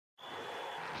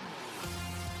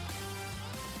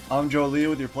I'm Joe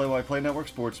Leo with your Play-by-Play Network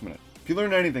Sports Minute. If you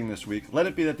learned anything this week, let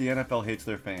it be that the NFL hates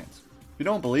their fans. If you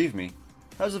don't believe me,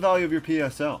 how's the value of your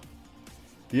PSL?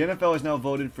 The NFL has now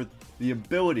voted for the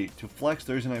ability to flex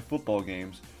Thursday night football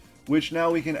games, which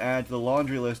now we can add to the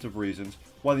laundry list of reasons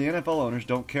why the NFL owners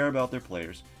don't care about their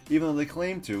players, even though they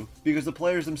claim to, because the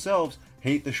players themselves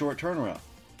hate the short turnaround.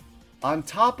 On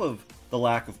top of the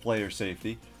lack of player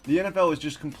safety, the NFL is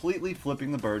just completely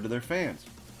flipping the bird to their fans.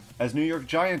 As New York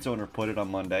Giants owner put it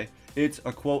on Monday, it's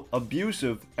a, quote,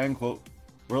 abusive, end quote,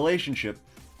 relationship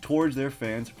towards their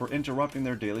fans for interrupting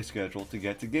their daily schedule to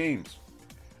get to games.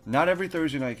 Not every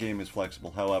Thursday night game is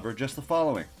flexible, however, just the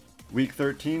following. Week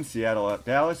 13, Seattle at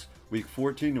Dallas. Week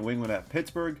 14, New England at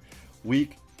Pittsburgh.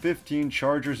 Week 15,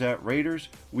 Chargers at Raiders.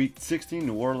 Week 16,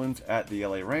 New Orleans at the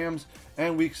LA Rams.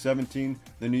 And Week 17,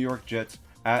 the New York Jets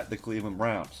at the Cleveland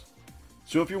Browns.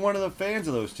 So if you're one of the fans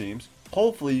of those teams,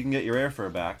 hopefully you can get your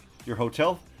airfare back, your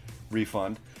hotel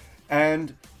refund,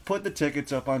 and put the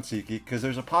tickets up on SeatGeek because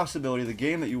there's a possibility the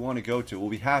game that you want to go to will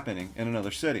be happening in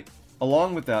another city.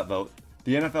 Along with that vote,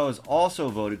 the NFL has also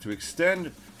voted to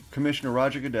extend Commissioner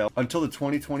Roger Goodell until the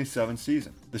 2027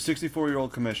 season. The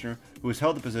 64-year-old commissioner, who has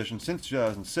held the position since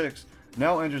 2006,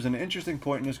 now enters an interesting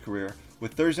point in his career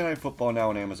with Thursday Night Football now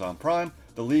on Amazon Prime,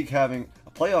 the league having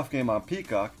a playoff game on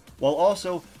Peacock, while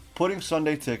also putting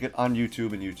Sunday Ticket on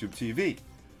YouTube and YouTube TV,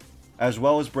 as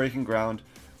well as breaking ground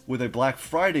with a Black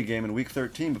Friday game in Week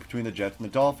 13 between the Jets and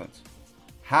the Dolphins.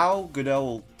 How Goodell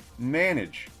will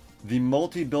manage the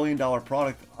multi-billion-dollar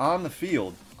product on the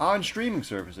field, on streaming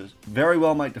services, very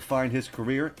well might define his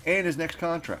career and his next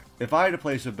contract. If I had to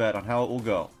place a bet on how it will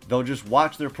go, they'll just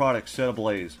watch their product set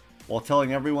ablaze while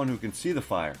telling everyone who can see the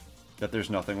fire that there's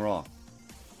nothing wrong.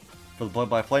 For the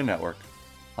Play-by-Play Network,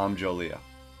 I'm Joe Leo.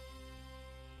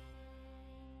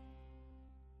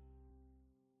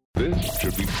 This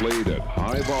should be played at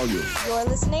high volume. You're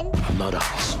listening Not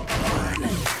us.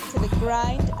 to the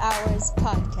Grind Hours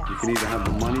Podcast. You can either have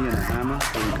the money and a hammer,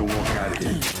 or you can walk out of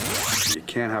here. You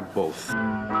can't have both.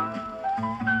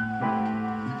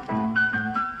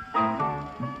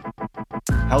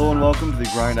 Hello and welcome to the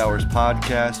Grind Hours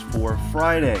Podcast for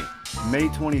Friday, May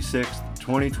 26th,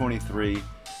 2023.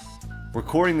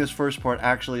 Recording this first part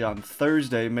actually on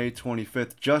Thursday, May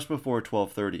 25th, just before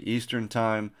 12:30 Eastern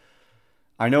Time.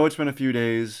 I know it's been a few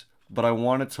days, but I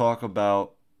want to talk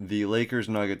about the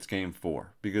Lakers-Nuggets Game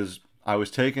 4 because I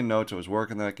was taking notes, I was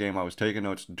working that game, I was taking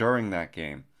notes during that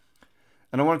game,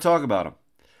 and I want to talk about them.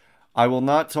 I will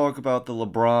not talk about the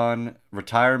LeBron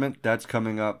retirement. That's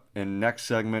coming up in next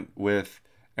segment with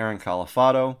Aaron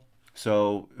Calafato,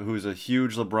 who's a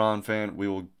huge LeBron fan. We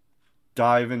will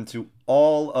dive into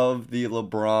all of the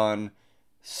LeBron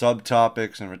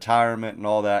subtopics and retirement and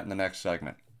all that in the next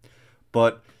segment.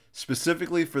 But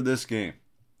specifically for this game,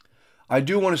 I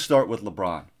do want to start with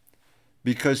LeBron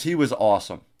because he was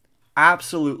awesome.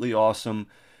 Absolutely awesome.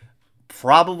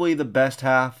 Probably the best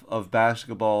half of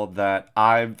basketball that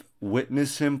I've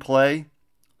witnessed him play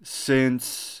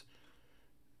since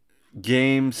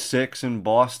Game 6 in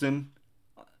Boston.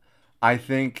 I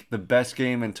think the best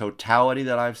game in totality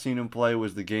that I've seen him play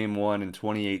was the Game 1 in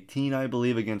 2018, I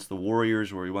believe, against the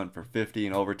Warriors where he went for 50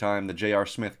 in overtime, the J.R.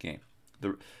 Smith game.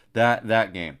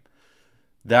 That game.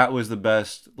 That was the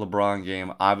best LeBron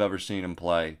game I've ever seen him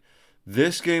play.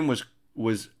 This game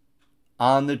was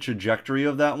on the trajectory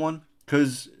of that one.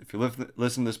 Because if you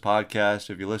listen to this podcast,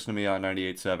 if you listen to me on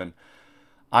 98.7,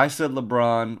 I said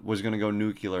LeBron was going to go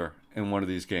nuclear in one of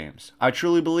these games. I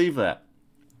truly believe that.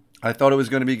 I thought it was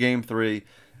going to be Game 3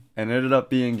 and it ended up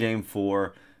being Game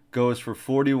 4. Goes for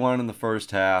 41 in the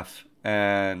first half.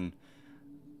 And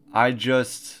I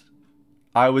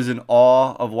was in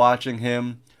awe of watching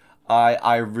him.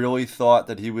 I really thought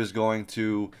that he was going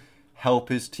to help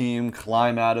his team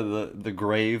climb out of the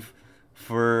grave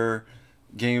for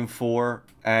Game 4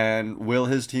 and will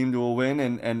his team to a win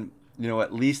and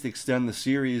at least extend the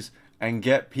series and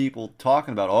get people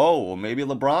talking about, oh, well, maybe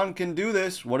LeBron can do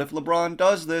this. What if LeBron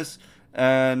does this?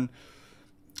 And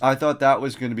I thought that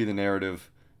was going to be the narrative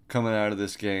coming out of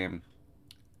this game.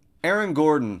 Aaron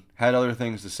Gordon had other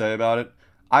things to say about it.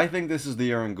 I think this is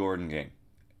the Aaron Gordon game.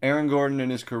 Aaron Gordon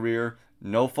in his career,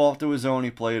 no fault to his own.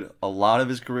 He played a lot of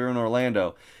his career in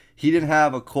Orlando. He didn't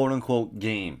have a quote-unquote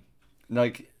game.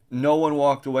 Like, no one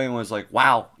walked away and was like,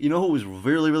 wow, you know who was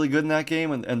really, really good in that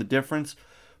game and the difference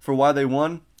for why they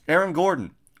won? Aaron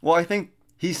Gordon. Well, I think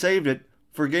he saved it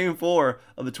for Game 4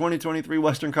 of the 2023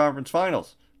 Western Conference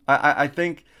Finals. I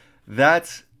think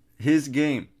that's his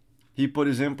game. He put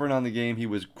his imprint on the game. He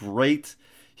was great.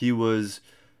 He was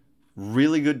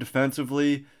really good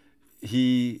defensively.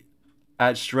 He,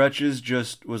 at stretches,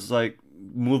 just was like,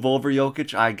 move over,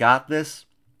 Jokic. I got this.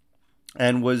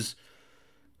 and was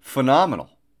phenomenal.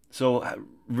 So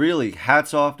really,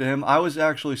 hats off to him. I was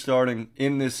actually starting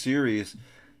in this series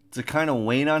to kind of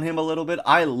wane on him a little bit.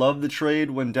 I loved the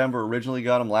trade when Denver originally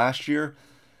got him last year.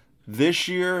 This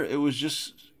year, he was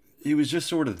just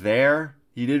sort of there.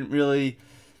 He didn't really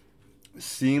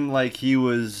seem like he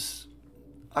was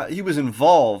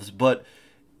involved, but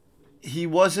he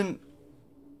wasn't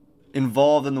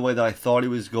involved in the way that I thought he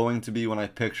was going to be when I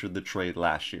pictured the trade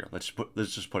last year. Let's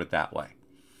just put it that way.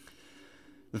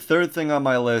 The third thing on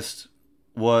my list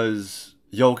was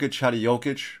Jokic had a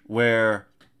Jokic, where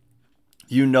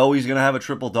you know he's going to have a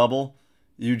triple-double.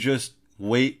 You just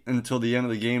wait until the end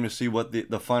of the game to see what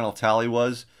the final tally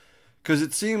was. Because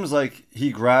it seems like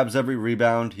he grabs every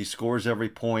rebound, he scores every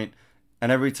point,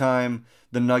 and every time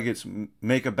the Nuggets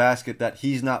make a basket that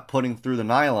he's not putting through the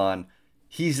nylon,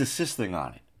 he's assisting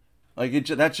on it. Like,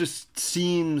 that just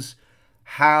seems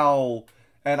how...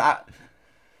 And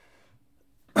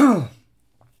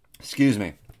excuse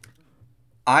me.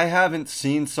 I haven't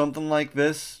seen something like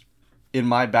this in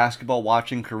my basketball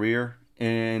watching career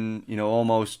in,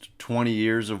 almost 20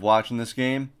 years of watching this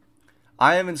game.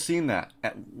 I haven't seen that.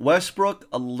 At Westbrook,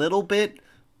 a little bit,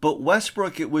 but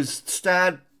Westbrook, it was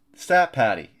stat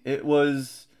patty. It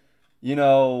was,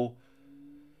 move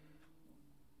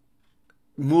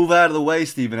out of the way,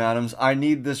 Steven Adams. I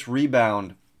need this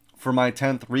rebound for my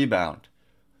 10th rebound.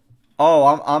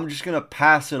 Oh, I'm just going to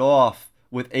pass it off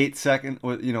with 8 seconds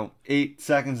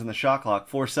in the shot clock,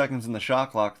 4 seconds in the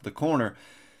shot clock to the corner,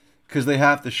 because they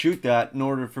have to shoot that in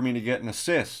order for me to get an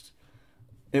assist.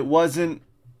 It wasn't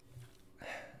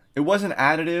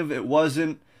additive. It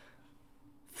wasn't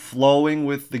flowing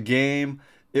with the game.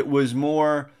 It was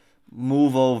more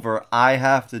move over. I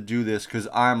have to do this because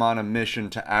I'm on a mission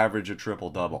to average a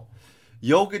triple-double.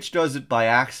 Jokic does it by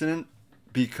accident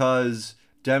because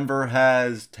Denver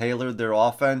has tailored their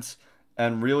offense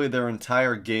and really their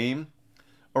entire game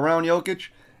around Jokic.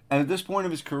 And at this point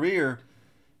of his career,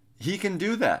 he can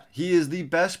do that. He is the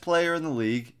best player in the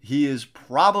league. He is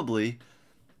probably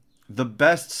the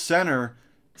best center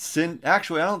since...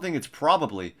 Actually, I don't think it's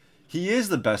probably. He is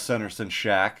the best center since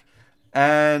Shaq.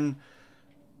 And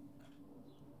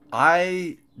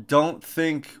I don't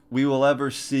think we will ever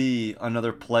see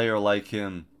another player like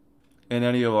him in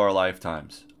any of our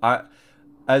lifetimes.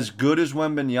 As good as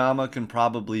Wembanyama can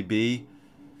probably be,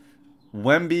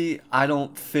 Wemby, I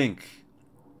don't think,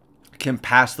 can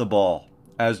pass the ball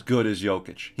as good as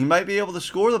Jokic. He might be able to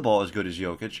score the ball as good as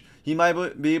Jokic. He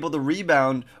might be able to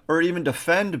rebound or even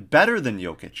defend better than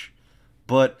Jokic.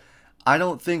 But I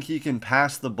don't think he can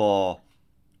pass the ball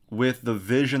with the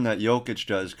vision that Jokic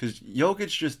does, because Jokic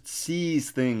just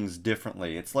sees things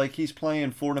differently. It's like he's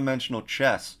playing four-dimensional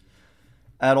chess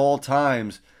at all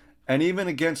times. And even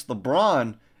against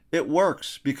LeBron, it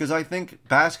works, because I think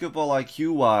basketball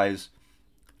IQ-wise,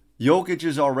 Jokic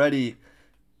is already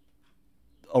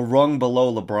a rung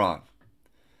below LeBron,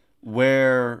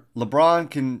 where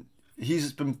LeBron's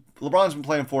been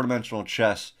playing four-dimensional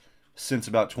chess since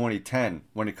about 2010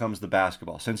 when it comes to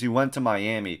basketball, since he went to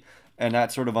Miami, and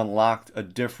that sort of unlocked a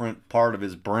different part of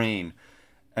his brain,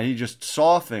 and he just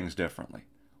saw things differently.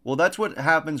 Well, that's what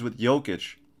happens with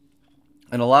Jokic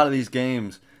in a lot of these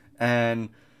games, and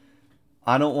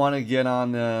I don't want to get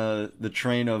on the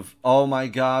train of, oh my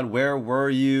God, where were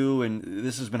you? And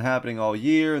this has been happening all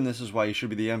year, and this is why you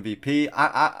should be the MVP.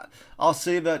 I'll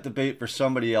save that debate for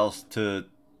somebody else to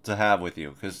have with you,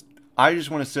 because I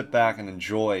just want to sit back and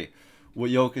enjoy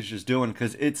what Jokic is doing,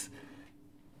 because it's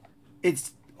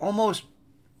almost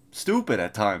stupid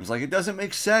at times. Like, it doesn't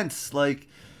make sense. Like,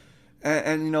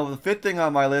 and the fifth thing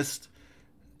on my list,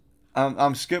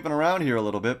 I'm skipping around here a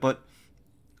little bit, but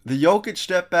the Jokic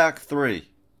step back three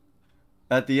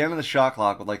at the end of the shot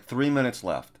clock with like 3 minutes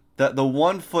left. That the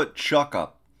 1 foot chuck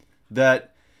up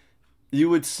that you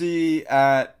would see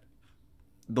at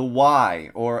the Y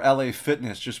or LA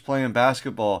Fitness just playing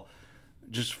basketball,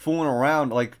 just fooling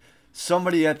around, like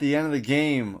somebody at the end of the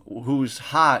game who's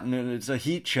hot and it's a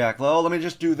heat check. Oh, let me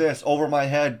just do this over my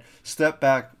head, step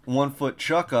back, 1 foot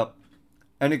chuck up,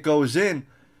 and it goes in.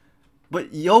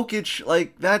 But Jokic,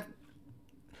 like that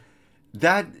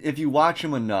if you watch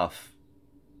him enough,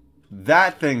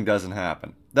 that thing doesn't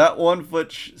happen. That 1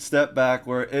 foot step back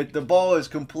where the ball is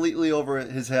completely over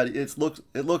his head. It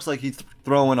looks like he's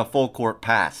throwing a full court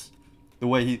pass, the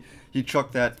way he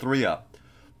chucked that three up.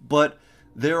 But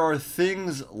there are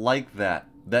things like that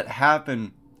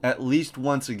happen at least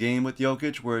once a game with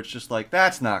Jokic, where it's just like,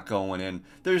 that's not going in.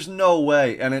 There's no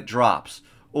way, and it drops.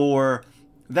 Or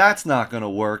that's not going to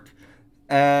work,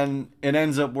 and it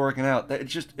ends up working out.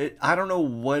 I don't know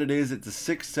what it is. It's a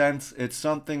sixth sense. It's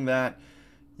something that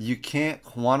you can't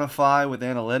quantify with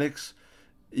analytics.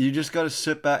 You just got to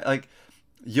sit back. Like,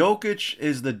 Jokic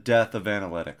is the death of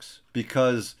analytics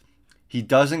because he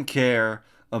doesn't care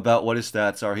about what his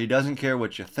stats are. He doesn't care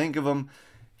what you think of him.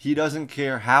 He doesn't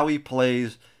care how he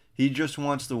plays. He just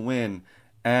wants to win.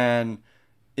 And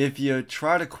if you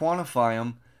try to quantify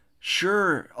him,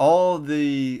 sure, all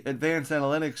the advanced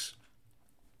analytics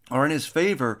are in his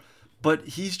favor, but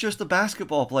he's just a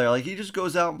basketball player. Like, he just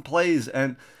goes out and plays,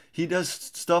 and he does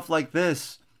stuff like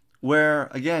this where,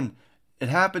 again, it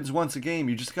happens once a game.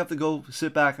 You just have to go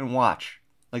sit back and watch.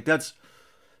 Like, that's,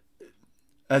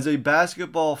 as a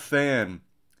basketball fan,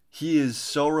 he is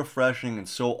so refreshing and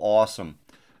so awesome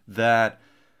that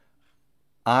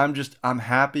I'm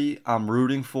happy. I'm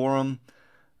rooting for him.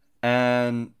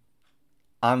 And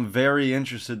I'm very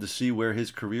interested to see where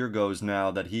his career goes now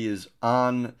that he is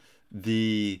on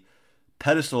the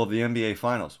pedestal of the NBA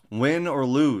Finals. Win or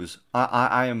lose,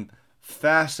 I am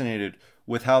fascinated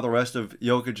with how the rest of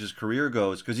Jokic's career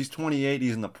goes because he's 28.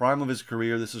 He's in the prime of his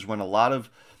career. This is when a lot of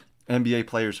NBA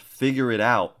players figure it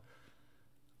out.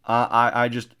 I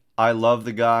love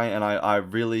the guy, and I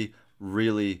really,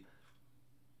 really,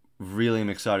 really am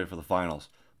excited for the finals.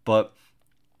 But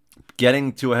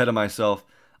getting too ahead of myself,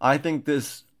 I think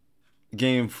this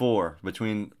Game 4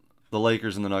 between the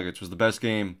Lakers and the Nuggets was the best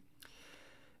game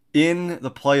in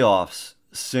the playoffs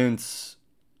since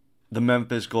the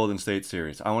Memphis Golden State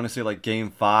series. I want to say like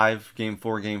Game 4,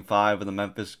 Game 5 of the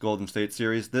Memphis Golden State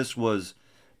series. This was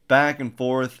back and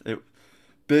forth.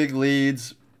 Big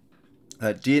leads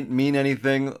that didn't mean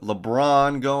anything.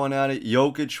 LeBron going at it.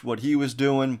 Jokic, what he was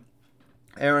doing.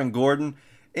 Aaron Gordon.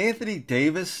 Anthony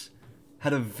Davis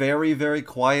had a very, very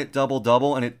quiet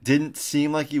double-double, and it didn't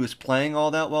seem like he was playing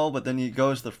all that well, but then he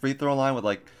goes to the free throw line with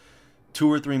like 2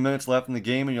 or 3 minutes left in the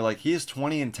game, and you're like, he is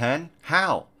 20 and 10?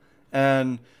 How?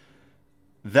 And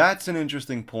that's an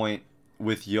interesting point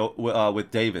with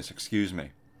Davis,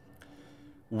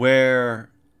 where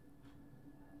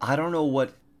I don't know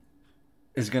what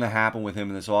is going to happen with him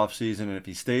in this offseason, and if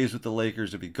he stays with the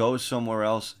Lakers, if he goes somewhere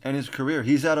else, and his career,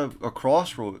 he's at a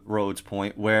crossroads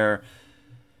point where,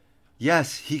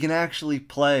 yes, he can actually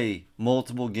play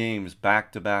multiple games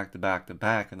back to back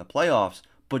in the playoffs,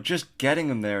 but just getting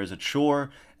him there is a chore,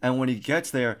 and when he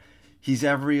gets there, he's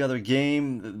every other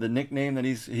game. The nickname that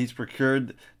he's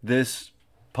procured this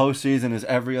postseason is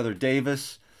Every Other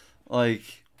Davis.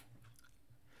 Like,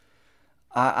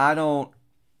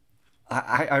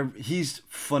 he's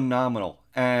phenomenal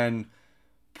and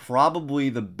probably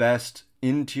the best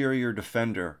interior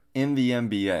defender in the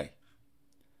NBA.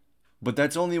 But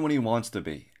that's only when he wants to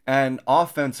be. And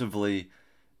offensively,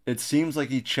 it seems like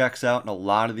he checks out in a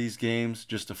lot of these games,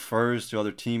 just defers to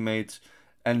other teammates,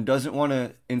 and doesn't want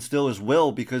to instill his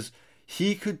will because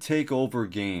he could take over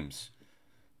games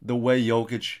the way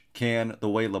Jokic can, the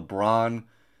way LeBron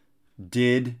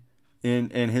did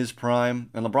in his prime.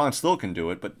 And LeBron still can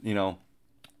do it, but, you know,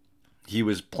 he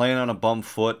was playing on a bum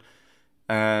foot,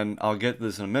 and I'll get to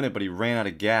this in a minute, but he ran out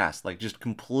of gas. Like, just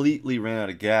completely ran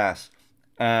out of gas.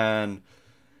 And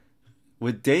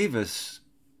with Davis,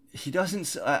 he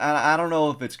doesn't, I don't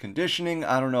know if it's conditioning,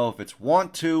 I don't know if it's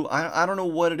want to, I don't know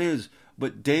what it is,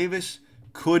 but Davis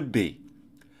could be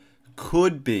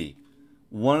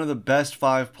one of the best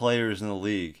 5 players in the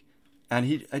league.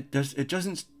 And it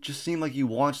doesn't just seem like he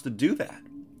wants to do that.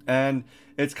 And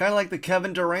it's kind of like the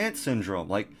Kevin Durant syndrome.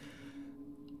 Like,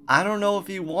 I don't know if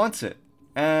he wants it.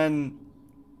 And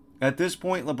at this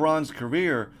point in LeBron's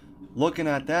career, looking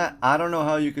at that, I don't know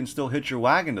how you can still hitch your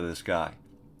wagon to this guy.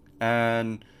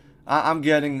 And I'm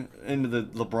getting into the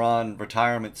LeBron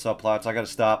retirement subplots. I got to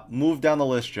stop. Move down the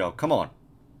list, Joe. Come on.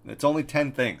 It's only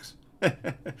 10 things.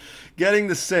 Getting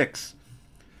to 6.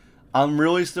 I'm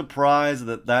really surprised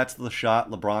that that's the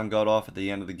shot LeBron got off at the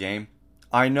end of the game.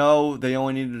 I know they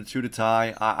only needed a 2 to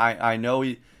tie. I know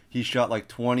he shot like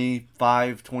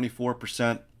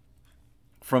 24%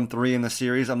 from 3 in the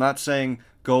series. I'm not saying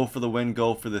go for the win,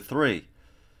 go for the 3.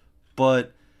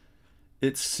 But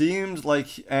it seems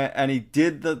like, and he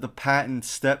did the patent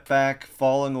step back,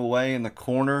 falling away in the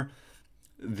corner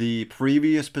the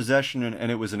previous possession,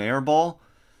 and it was an air ball.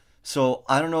 So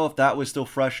I don't know if that was still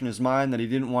fresh in his mind, that he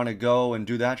didn't want to go and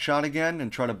do that shot again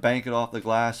and try to bank it off the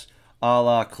glass a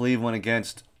la Cleveland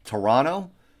against Toronto.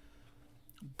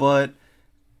 But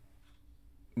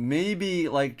maybe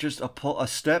like just a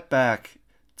step back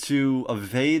to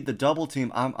evade the double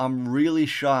team. I'm really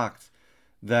shocked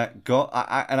that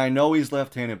and I know he's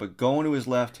left-handed, but going to his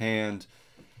left hand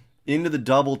into the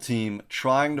double team,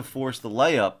 trying to force the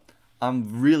layup,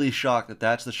 I'm really shocked that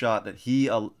that's the shot that he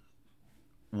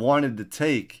wanted to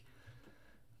take.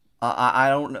 I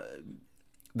don't know.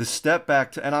 the step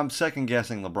back to, and I'm second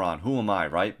guessing LeBron. Who am I,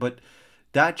 right? But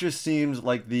that just seems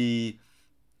like the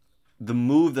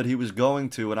move that he was going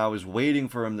to, and I was waiting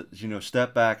for him to,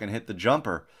 step back and hit the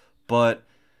jumper. But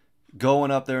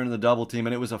going up there into the double team,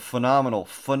 and it was a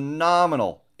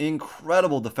phenomenal,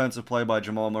 incredible defensive play by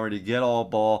Jamal Murray to get all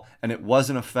ball, and it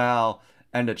wasn't a foul,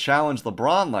 and to challenge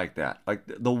LeBron like that. Like,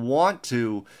 the want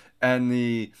to and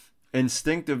the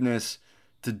instinctiveness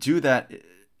to do that,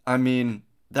 I mean,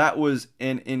 that was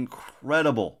an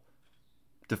incredible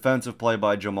defensive play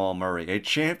by Jamal Murray, a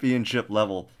championship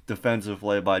level defensive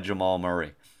play by Jamal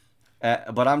Murray.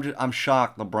 But I'm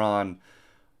shocked LeBron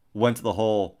went to the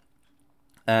hole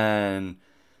and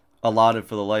allotted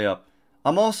for the layup.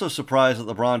 I'm also surprised that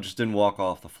LeBron just didn't walk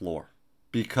off the floor,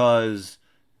 because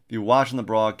if you're watching the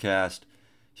broadcast,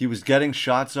 he was getting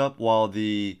shots up while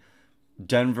the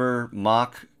Denver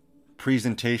mock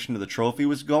presentation of the trophy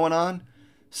was going on.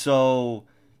 So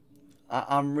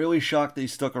I'm really shocked that he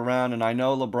stuck around, and I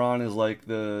know LeBron is like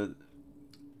the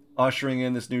ushering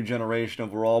in this new generation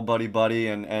of we're all buddy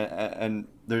and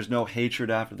there's no hatred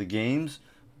after the games,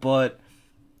 but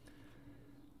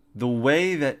the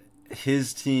way that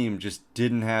his team just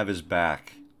didn't have his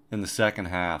back in the second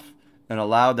half and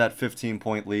allowed that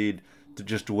 15-point lead to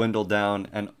just dwindle down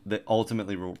and they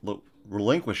ultimately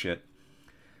relinquish it,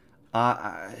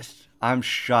 I'm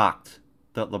shocked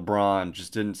that LeBron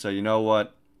just didn't say, you know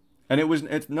what? And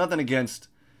it's nothing against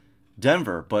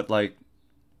Denver, but like,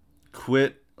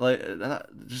 quit, like,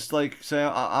 just like say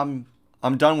I'm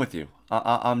done with you.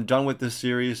 I'm done with this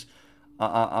series.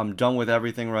 I'm done with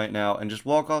everything right now, and just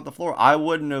walk off the floor. I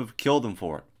wouldn't have killed him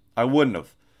for it. I wouldn't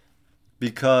have,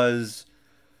 because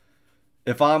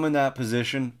if I'm in that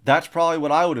position, that's probably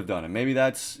what I would have done. And maybe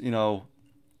that's,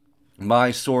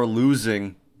 my sore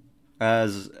losing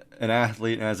as an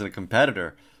athlete and as a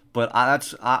competitor. But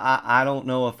I don't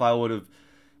know if I would have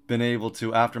been able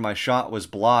to, after my shot was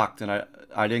blocked and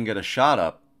I didn't get a shot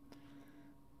up,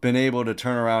 been able to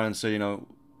turn around and say, all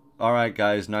right,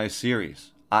 guys, nice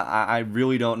series. I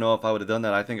really don't know if I would have done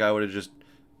that. I think I would have just,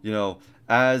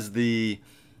 as the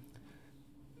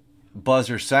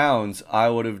buzzer sounds, I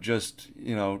would have just,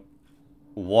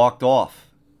 walked off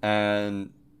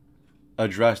and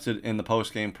addressed it in the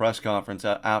post-game press conference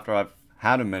after I've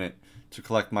had a minute to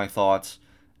collect my thoughts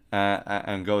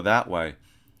and go that way.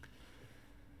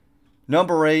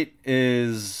 Number 8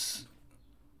 is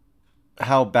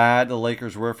how bad the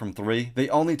Lakers were from three. They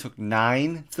only took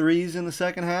 9 threes in the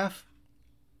second half,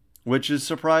 which is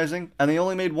surprising, and they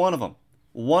only made one of them.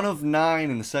 1 of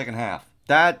 9 in the second half.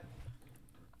 That's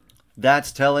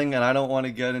telling, and I don't want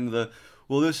to get into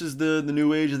this is the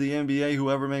new age of the NBA.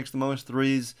 Whoever makes the most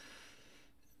threes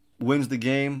wins the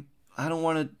game. I don't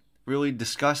want to really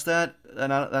discuss that,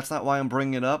 and that's not why I'm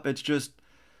bringing it up. It's just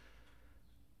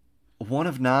 1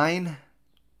 of 9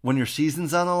 when your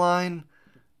season's on the line.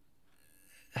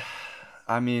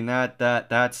 I mean,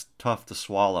 that's tough to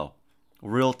swallow.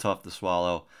 Real tough to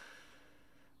swallow.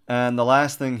 And the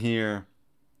last thing here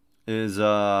is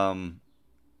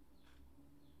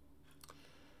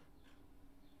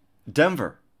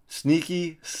Denver.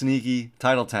 Sneaky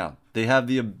title town. They have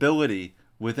the ability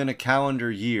within a calendar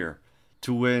year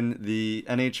to win the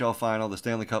NHL final, the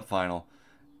Stanley Cup final,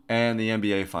 and the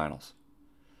NBA finals.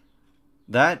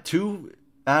 That 2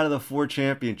 out of the 4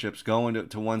 championships going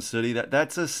to one city,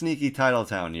 that's a sneaky title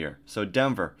town year. So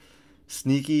Denver,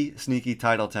 sneaky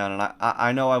title town. And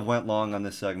I know I've went long on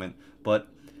this segment, but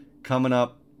coming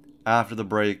up after the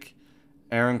break,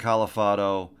 Aaron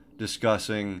Calafato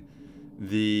discussing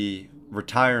the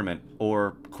retirement,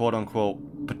 or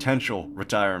quote-unquote potential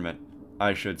retirement,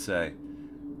 I should say,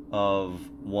 of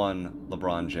one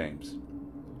LeBron James.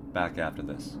 Back after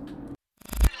this.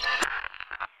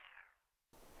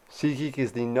 SeatGeek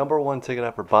is the #1 ticket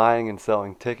app for buying and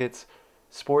selling tickets.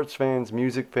 Sports fans,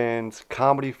 music fans,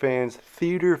 comedy fans,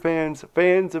 theater fans,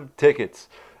 fans of tickets.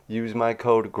 Use my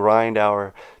code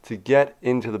GRINDHOUR to get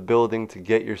into the building to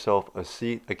get yourself a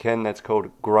seat. Again, that's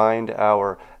code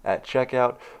GRINDHOUR at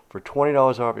checkout for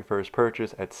 $20 off your first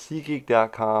purchase at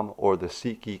SeatGeek.com or the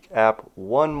SeatGeek app.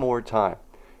 One more time,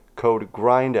 code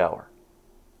GRINDHOUR.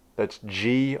 That's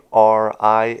GRINDHOUR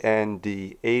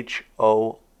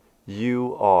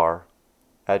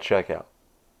at checkout.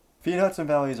 Feed Hudson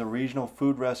Valley is a regional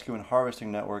food rescue and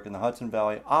harvesting network in the Hudson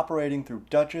Valley, operating through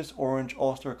Dutchess, Orange,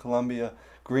 Ulster, Columbia,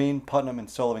 Greene, Putnam, and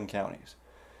Sullivan counties.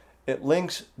 It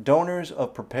links donors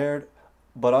of prepared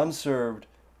but unserved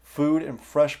food and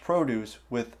fresh produce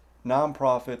with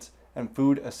nonprofits and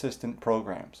food assistant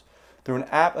programs. Through an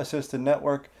app-assisted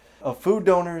network of food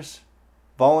donors,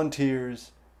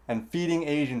 volunteers, and feeding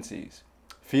agencies,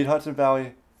 Feed Hudson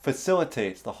Valley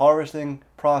facilitates the harvesting,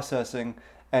 processing,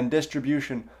 and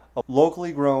distribution of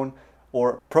locally grown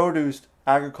or produced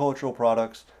agricultural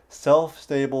products,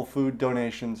 self-stable food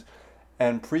donations,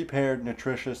 and prepared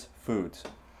nutritious foods.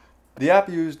 The app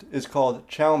used is called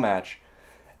Chow Match,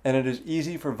 and it is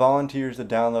easy for volunteers to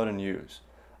download and use.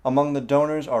 Among the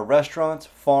donors are restaurants,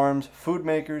 farms, food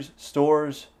makers,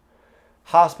 stores,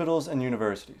 hospitals, and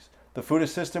universities. The food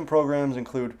assistance programs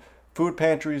include food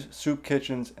pantries, soup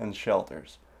kitchens, and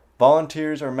shelters.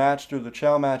 Volunteers are matched through the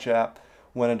Chow Match app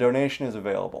when a donation is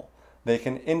available. They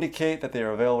can indicate that they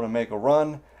are available to make a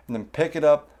run and then pick it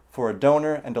up for a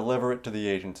donor and deliver it to the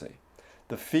agency.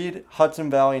 The Feed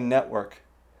Hudson Valley Network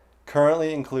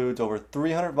currently includes over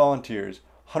 300 volunteers,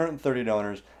 130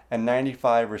 donors, and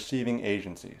 95 receiving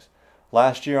agencies.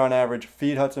 Last year, on average,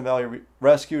 Feed Hudson Valley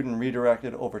rescued and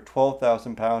redirected over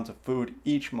 12,000 pounds of food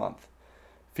each month.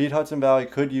 Feed Hudson Valley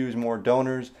could use more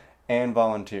donors and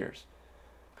volunteers.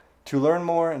 To learn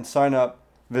more and sign up,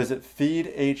 visit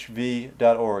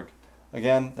feedhv.org.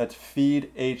 Again, that's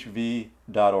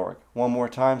feedhv.org. One more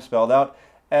time, spelled out,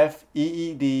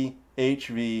 feedhv.org.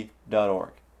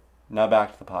 Now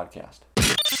back to the podcast.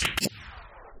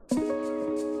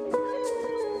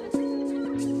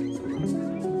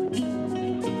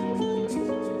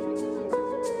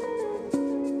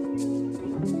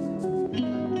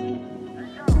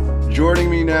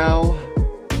 Joining me now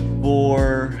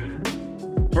for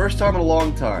first time in a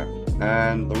long time,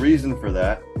 and the reason for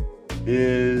that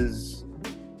is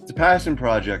it's a passion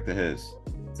project of his.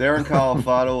 It's Aaron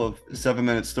Calafato of 7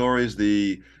 Minute Stories,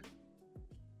 the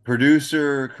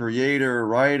producer, creator,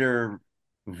 writer,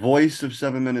 voice of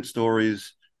 7 Minute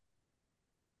Stories,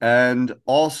 and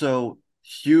also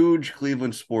huge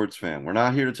Cleveland sports fan. We're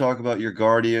not here to talk about your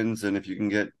Guardians and if you can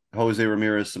get Jose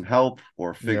Ramirez some help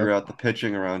or figure out the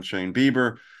pitching around Shane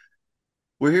Bieber.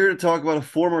 We're here to talk about a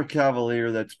former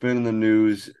Cavalier that's been in the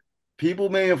news. People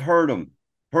may have heard of him.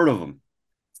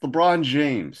 It's LeBron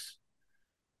James,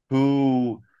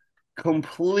 who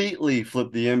completely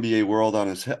flipped the NBA world on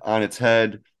its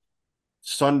head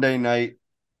Sunday night,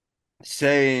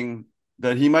 saying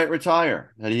that he might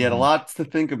retire, that he had a lot to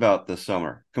think about this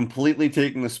summer, completely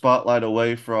taking the spotlight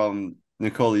away from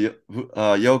Nikola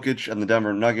Jokic and the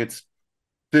Denver Nuggets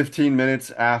 15 minutes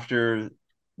after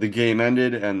the game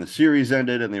ended and the series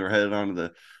ended and they were headed on to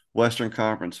the Western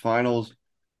Conference Finals.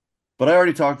 But I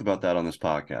already talked about that on this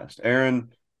podcast.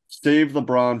 Aaron, saved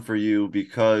LeBron for you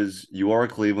because you are a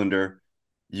Clevelander.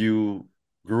 You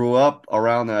grew up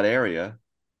around that area.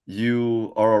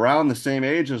 You are around the same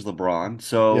age as LeBron.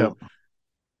 So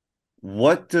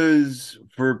what does,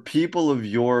 for people of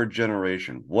your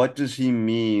generation, what does he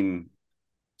mean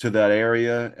to that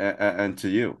area and to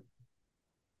you?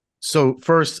 So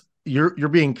first, you're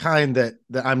being kind that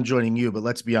I'm joining you, but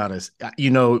let's be honest.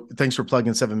 Thanks for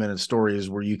plugging 7 Minute Stories,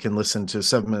 where you can listen to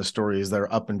 7 Minute Stories that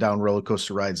are up and down roller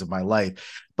coaster rides of my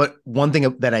life. But one thing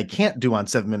that I can't do on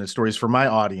 7 Minute Stories for my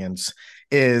audience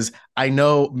is, I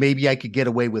know maybe I could get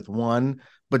away with one,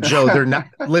 but Joe, they're not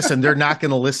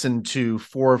going to listen to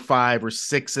 4 or 5 or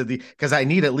 6 of the, because I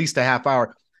need at least a half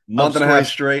hour. Month and a half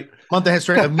straight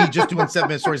of me just doing 7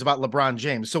 Minute Stories about LeBron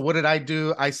James. So what did I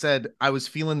do? I said I was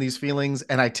feeling these feelings,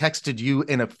 and I texted you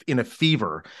in a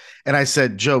fever, and I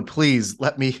said, Joe, please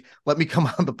let me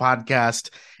come on the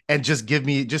podcast and just give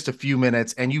me just a few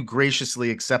minutes. And you graciously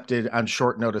accepted on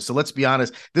short notice. So let's be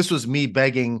honest, this was me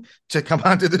begging to come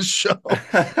onto this show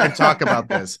and talk about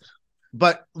this.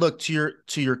 But look, to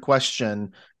your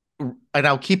question, and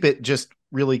I'll keep it just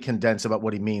really condensed about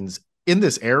what he means in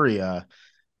this area.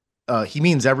 He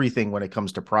means everything when it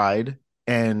comes to pride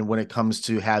and when it comes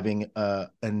to having a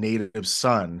native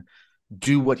son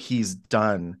do what he's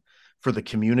done for the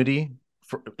community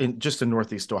just in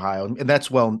Northeast Ohio. And that's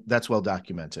well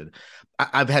documented.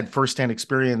 I've had firsthand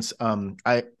experience. Before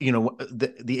I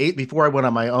went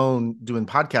on my own doing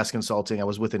podcast consulting, I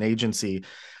was with an agency,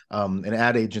 an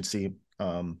ad agency,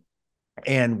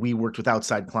 and we worked with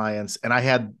outside clients. And I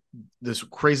had this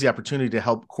crazy opportunity to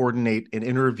help coordinate an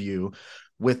interview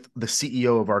with the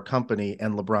CEO of our company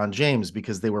and LeBron James,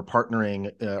 because they were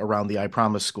partnering around the I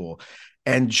Promise School.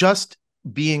 And just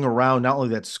being around not only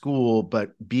that school,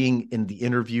 but being in the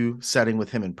interview setting with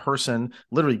him in person,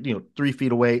 literally, 3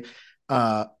 feet away,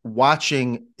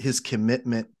 watching his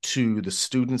commitment to the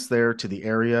students there, to the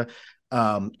area,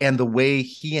 and the way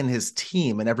he and his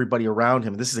team and everybody around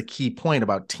him, this is a key point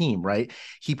about team, right?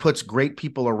 He puts great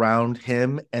people around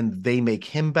him and they make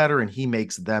him better and he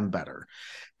makes them better.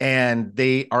 And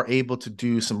they are able to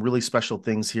do some really special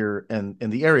things here in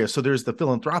the area. So there's the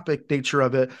philanthropic nature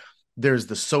of it. There's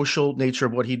the social nature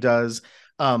of what he does.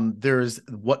 There's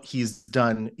what he's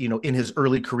done, in his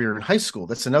early career in high school.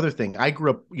 That's another thing. I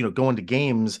grew up, going to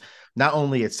games, not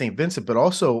only at St. Vincent, but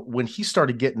also when he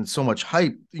started getting so much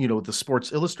hype, the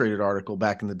Sports Illustrated article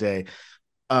back in the day.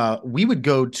 We would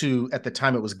go to, at the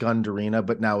time it was Gund Arena,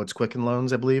 but now it's Quicken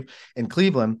Loans, I believe, in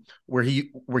Cleveland, where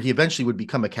he eventually would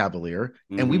become a Cavalier.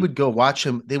 And we would go watch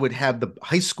him. They would have the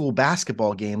high school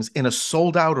basketball games in a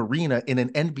sold out arena in an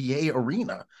NBA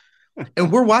arena.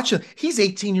 And we're watching, he's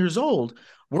 18 years old.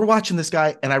 We're watching this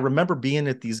guy. And I remember being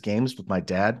at these games with my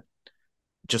dad.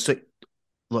 Just like,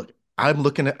 look,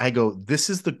 I go, this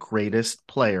is the greatest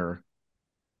player.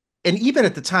 And even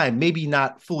at the time, maybe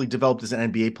not fully developed as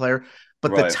an NBA player,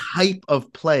 but the type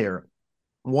of player.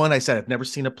 One, I said, I've never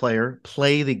seen a player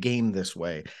play the game this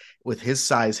way with his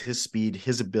size, his speed,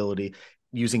 his ability.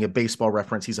 Using a baseball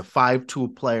reference, he's a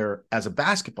 5'2" player as a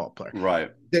basketball player.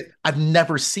 Right. I've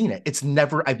never seen it.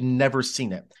 I've never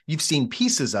seen it. You've seen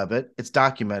pieces of it. It's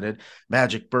documented.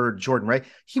 Magic, Bird, Jordan, right?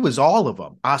 He was all of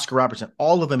them. Oscar Robertson,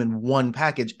 all of them in one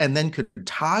package, and then could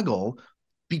toggle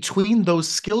between those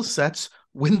skill sets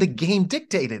when the game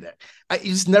dictated it. I've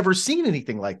just never seen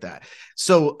anything like that.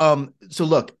 So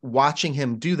look, watching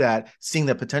him do that, seeing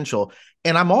that potential.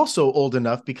 And I'm also old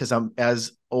enough, because I'm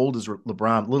as old as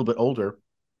LeBron, a little bit older,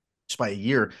 just by a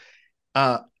year.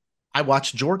 I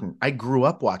watched Jordan. I grew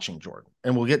up watching Jordan,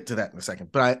 and we'll get to that in a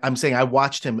second. But I'm saying I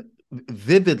watched him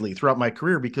vividly throughout my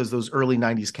career, because those early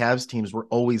 90s Cavs teams were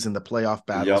always in the playoff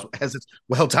battles, as it's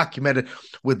well documented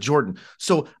with Jordan.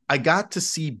 So I got to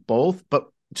see both. But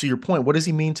to your point, what does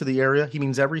he mean to the area? He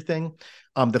means everything.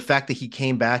 The fact that he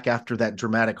came back after that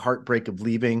dramatic heartbreak of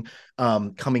leaving,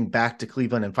 coming back to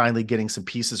Cleveland and finally getting some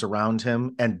pieces around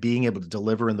him and being able to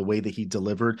deliver in the way that he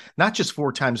delivered, not just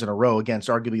 4 times in a row against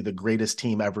arguably the greatest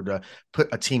team ever to put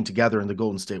a team together in the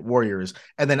Golden State Warriors.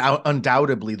 And then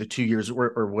undoubtedly the 2 years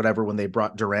or whatever, when they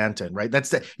brought Durant in, right?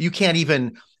 You can't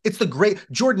even, it's the great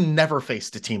Jordan never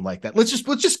faced a team like that. Let's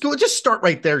just start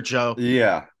right there, Joe.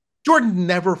 Yeah. Jordan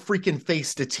never freaking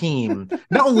faced a team,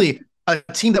 not only a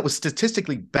team that was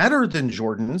statistically better than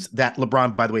Jordan's, that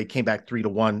LeBron, by the way, came back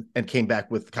 3-1 and came back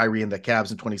with Kyrie and the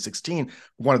Cavs in 2016,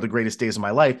 one of the greatest days of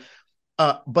my life.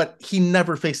 But he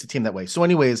never faced a team that way. So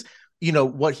anyways,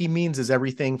 what he means is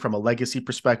everything from a legacy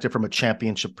perspective, from a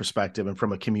championship perspective, and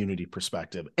from a community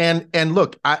perspective. And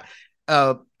look,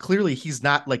 clearly he's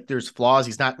not like, there's flaws.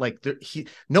 He's not like,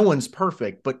 no one's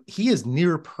perfect, but he is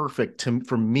near perfect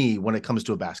for me when it comes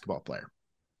to a basketball player.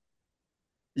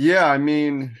 Yeah. I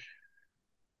mean,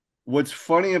 what's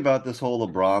funny about this whole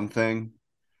LeBron thing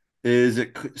is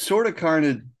it sort of kind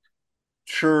of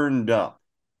churned up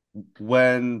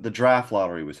when the draft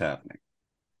lottery was happening.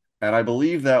 And I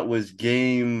believe that was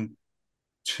game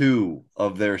 2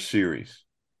 of their series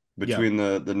between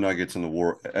the Nuggets and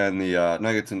the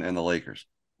Nuggets and the Lakers.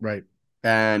 Right.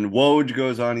 And Woj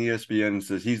goes on ESPN and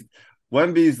says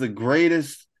Wemby's the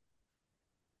greatest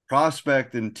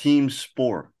prospect in team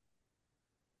sport.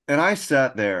 And I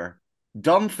sat there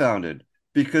dumbfounded,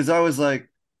 because I was like,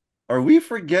 are we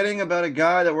forgetting about a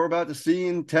guy that we're about to see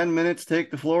in 10 minutes take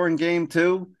the floor in game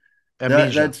 2?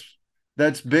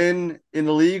 That's been in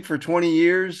the league for 20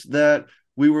 years, that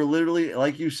we were literally,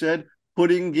 like you said,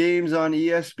 putting games on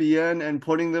ESPN and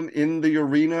putting them in the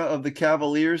arena of the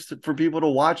Cavaliers for people to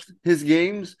watch his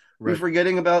games. Right. We're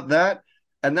forgetting about that.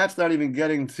 And that's not even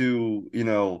getting to,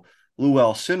 Lou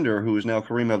Alcindor, who is now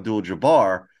Kareem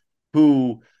Abdul-Jabbar,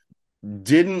 who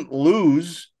didn't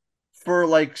lose for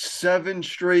like 7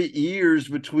 straight years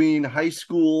between high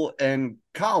school and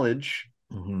college.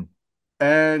 Mm-hmm.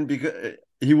 And because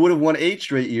he would have won 8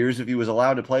 straight years if he was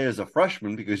allowed to play as a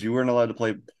freshman, because you weren't allowed to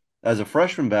play as a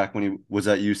freshman back when he was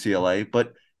at UCLA,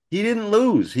 but he didn't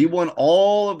lose. He won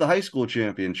all of the high school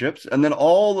championships and then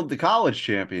all of the college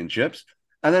championships,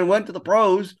 and then went to the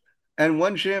pros and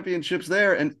won championships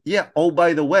there. And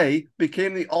by the way,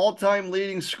 became the all-time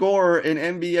leading scorer in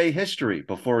NBA history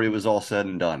before he was all said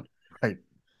and done. Right.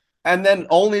 And then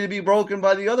only to be broken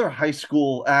by the other high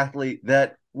school athlete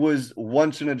that was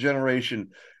once in a generation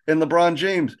in LeBron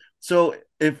James. So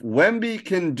if Wemby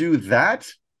can do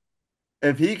that,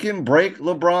 if he can break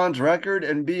LeBron's record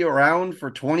and be around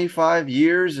for 25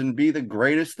 years and be the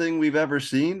greatest thing we've ever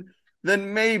seen,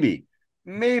 then maybe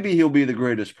he'll be the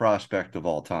greatest prospect of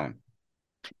all time.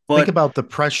 But think about the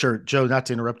pressure, Joe, not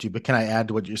to interrupt you, but can I add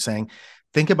to what you're saying?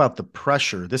 Think about the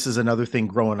pressure. This is another thing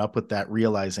growing up with that,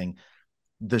 realizing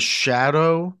the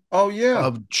shadow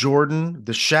of Jordan,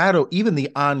 the shadow, even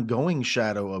the ongoing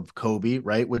shadow of Kobe,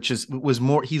 right?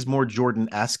 He's more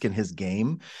Jordan-esque in his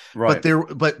game. Right.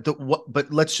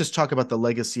 But let's just talk about the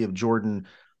legacy of Jordan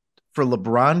for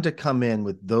LeBron to come in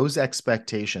with those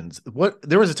expectations,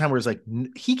 there was a time where it's like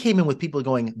he came in with people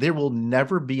going, there will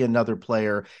never be another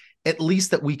player, at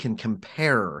least that we can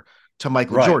compare to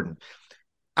Michael Jordan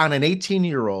on an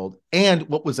 18-year-old. And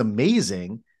what was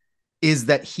amazing is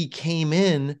that he came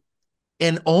in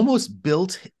and almost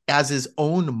built as his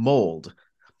own mold.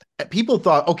 People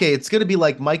thought, okay, it's going to be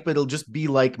like Mike, but it'll just be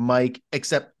like Mike,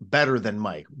 except better than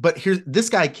Mike. But this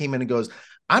guy came in and goes,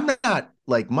 I'm not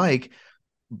like Mike,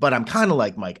 but I'm kind of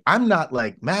like Mike. I'm not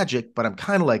like Magic, but I'm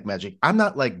kind of like Magic. I'm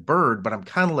not like Bird, but I'm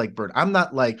kind of like Bird. I'm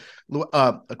not like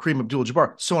Kareem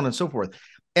Abdul-Jabbar, so on and so forth.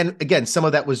 And again, some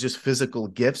of that was just physical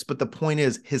gifts, but the point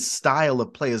is his style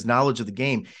of play, his knowledge of the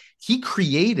game, he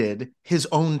created his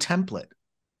own template.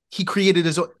 He created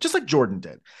his own, just like Jordan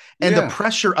did. And the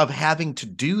pressure of having to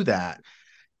do that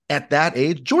at that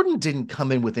age, Jordan didn't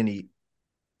come in with any,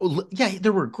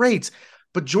 there were greats,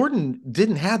 but Jordan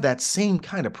didn't have that same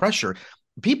kind of pressure.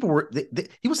 People were,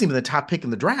 he wasn't even the top pick in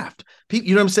the draft.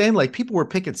 You know what I'm saying? Like people were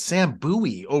picking Sam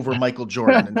Bowie over Michael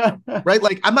Jordan, right?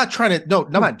 Like I'm not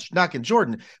knocking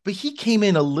Jordan, but he came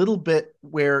in a little bit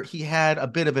where he had a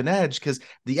bit of an edge because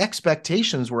the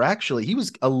expectations were actually, he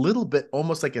was a little bit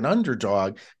almost like an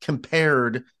underdog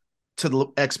compared to the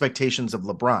expectations of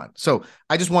LeBron. So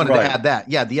I just wanted to add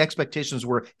that. Yeah, the expectations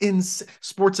were in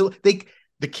sports.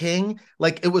 The king,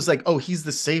 like it was like, oh, he's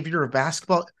the savior of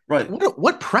basketball. Right.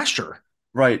 What pressure?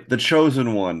 Right, the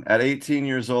chosen one at 18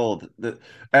 years old.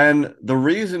 And the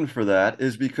reason for that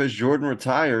is because Jordan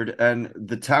retired and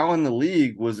the talent in the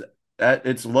league was at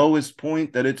its lowest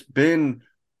point that it's been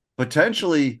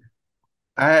potentially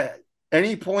at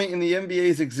any point in the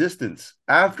NBA's existence.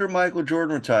 After Michael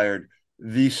Jordan retired,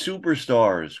 the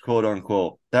superstars, quote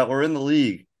unquote, that were in the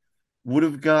league would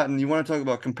have gotten, you want to talk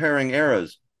about comparing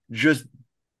eras, just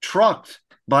trucked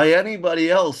by anybody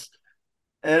else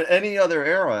at any other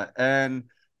era. And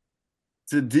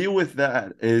to deal with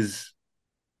that is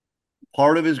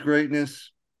part of his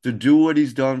greatness, to do what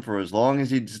he's done for as long as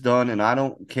he's done. And I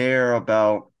don't care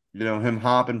about, him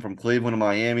hopping from Cleveland to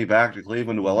Miami, back to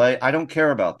Cleveland to LA. I don't care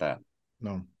about that.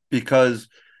 No. Because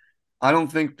I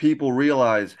don't think people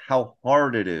realize how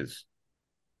hard it is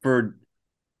for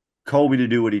Kobe to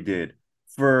do what he did,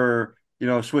 for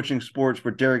switching sports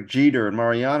for Derek Jeter and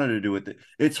Mariana to do it.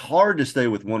 It's hard to stay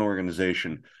with one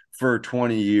organization for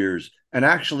 20 years and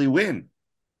actually win.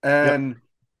 And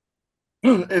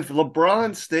if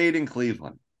LeBron stayed in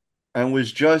Cleveland and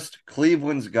was just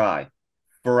Cleveland's guy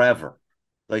forever,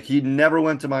 like he never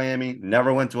went to Miami,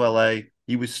 never went to LA,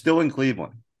 he was still in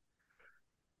Cleveland,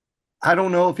 I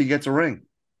don't know if he gets a ring.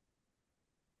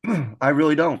 I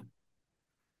really don't.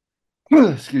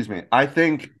 Excuse me. I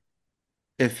think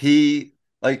if he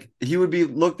would be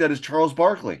looked at as Charles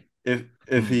Barkley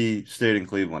if he stayed in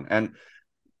Cleveland. And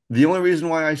the only reason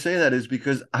why I say that is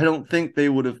because I don't think they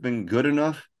would have been good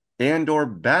enough and or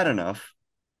bad enough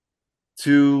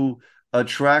to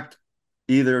attract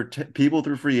either people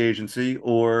through free agency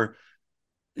or,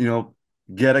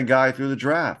 get a guy through the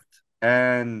draft.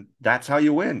 And that's how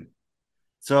you win.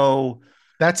 So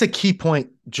that's a key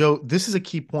point, Joe. This is a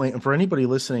key point. And for anybody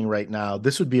listening right now,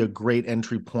 this would be a great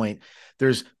entry point.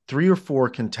 There's 3 or 4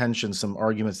 contentions, some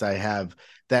arguments that I have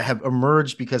that have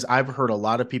emerged because I've heard a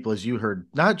lot of people, as you heard,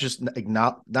 not just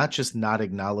not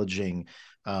acknowledging,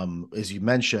 as you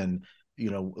mentioned,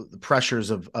 the pressures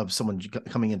of someone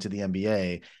coming into the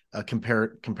NBA,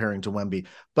 comparing to Wemby,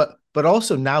 but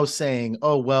also now saying,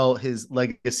 oh, well, his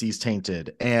legacy's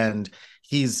tainted and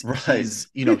he's not as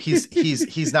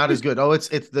good. Oh,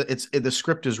 the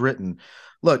script is written.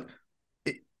 Look,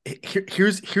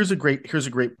 here's a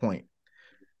great point.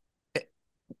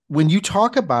 When you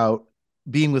talk about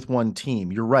being with one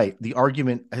team, you're right. The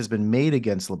argument has been made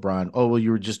against LeBron. Oh, well,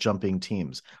 you were just jumping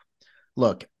teams.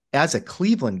 Look, as a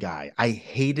Cleveland guy, I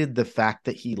hated the fact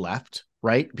that he left,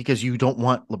 right? Because you don't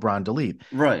want LeBron to leave.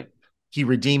 Right. He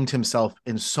redeemed himself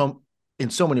in so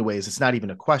many ways. It's not even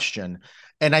a question.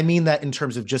 And I mean that in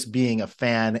terms of just being a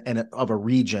fan of a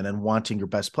region and wanting your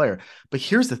best player. But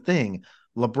here's the thing.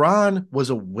 LeBron was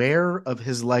aware of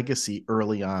his legacy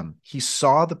early on. He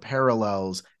saw the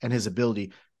parallels and his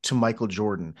ability to Michael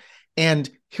Jordan. And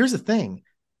here's the thing.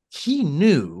 He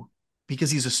knew,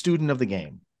 because he's a student of the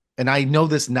game, and I know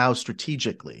this now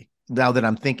strategically, now that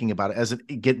I'm thinking about it as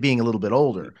being a little bit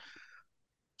older,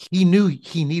 he knew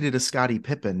he needed a Scottie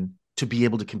Pippen to be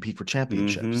able to compete for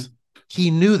championships. Mm-hmm.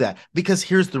 He knew that, because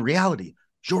here's the reality.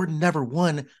 Jordan never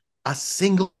won a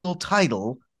single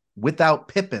title without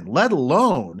Pippen, let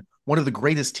alone one of the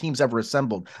greatest teams ever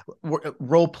assembled.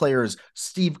 Role players,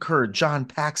 Steve Kerr, John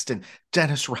Paxton,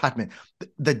 Dennis Rodman,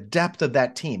 the depth of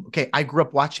that team. Okay, I grew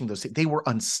up watching those. They were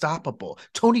unstoppable.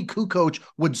 Tony Kukoc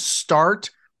would start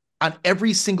on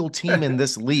every single team in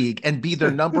this league and be their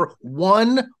number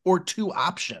 1 or 2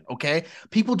 option. Okay,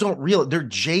 people don't realize, they're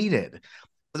jaded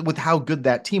with how good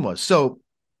that team was. So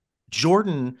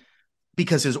Jordan,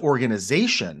 because his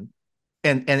organization,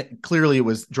 and clearly it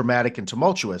was dramatic and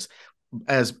tumultuous,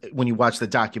 as when you watch the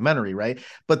documentary, right?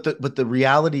 But the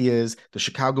reality is the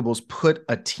Chicago Bulls put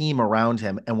a team around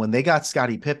him, and when they got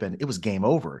Scottie Pippen, it was game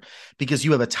over, because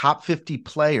you have a top 50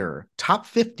 player, top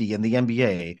 50 in the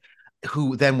NBA,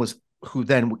 who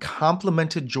then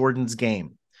complemented Jordan's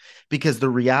game. Because the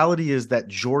reality is that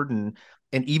Jordan,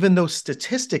 and even though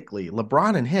statistically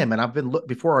LeBron and him, and I've been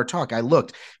before our talk, I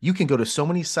looked, you can go to so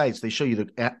many sites, they show you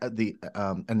the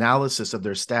analysis of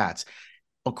their stats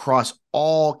across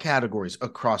all categories,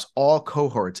 across all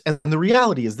cohorts. And the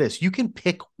reality is this: you can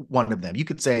pick one of them. You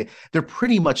could say they're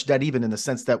pretty much dead even, in the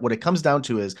sense that what it comes down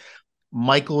to is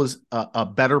Michael is a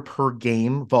better per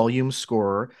game volume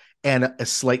scorer and a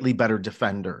slightly better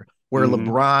defender, where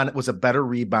LeBron was a better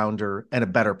rebounder and a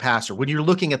better passer. When you're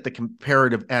looking at the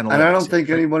comparative analytics. And I don't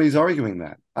think anybody's arguing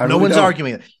that. No one's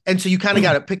arguing it. And so you kind of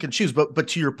got to pick and choose. But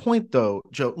to your point though,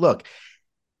 Joe, look,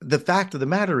 the fact of the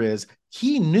matter is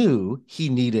he knew he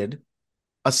needed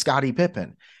a Scottie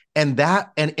Pippen. And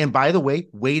by the way,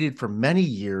 waited for many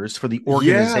years for the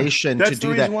organization to do that. That's the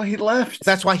reason why he left.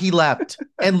 That's why he left.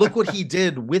 And look what he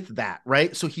did with that,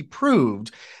 right? So he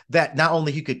proved that not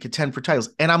only he could contend for titles,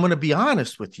 and I'm going to be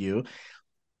honest with you,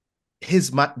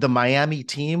 the Miami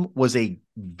team was a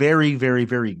very, very,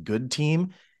 very good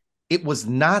team. It was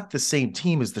not the same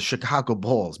team as the Chicago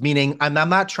Bulls, meaning I'm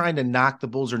not trying to knock the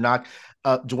Bulls or knock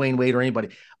Dwayne Wade or anybody,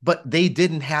 but they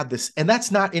didn't have this, and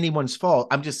that's not anyone's fault.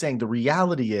 I'm just saying the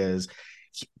reality is,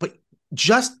 but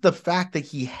just the fact that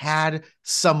he had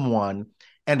someone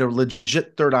and a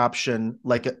legit third option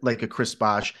like a Chris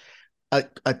Bosh,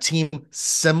 a team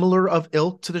similar of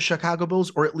ilk to the Chicago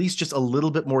Bulls, or at least just a little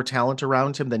bit more talent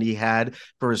around him than he had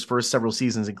for his first several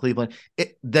seasons in Cleveland,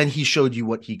 then he showed you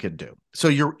what he could do. So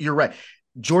you're right.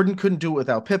 Jordan couldn't do it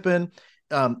without Pippen.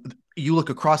 You look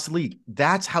across the league,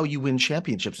 that's how you win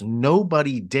championships.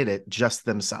 Nobody did it just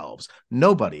themselves.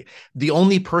 Nobody. The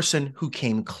only person who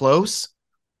came close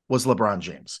was LeBron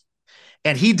James.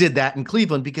 And he did that in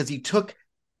Cleveland because he took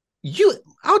you.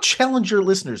 I'll challenge your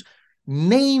listeners.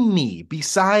 Name me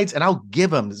besides, and I'll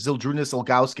give him Zydrunas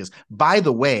Ilgauskas, by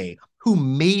the way, who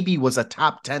maybe was a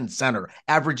top 10 center,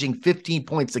 averaging 15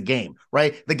 points a game,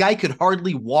 right? The guy could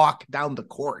hardly walk down the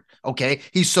court, okay?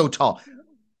 He's so tall.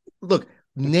 Look,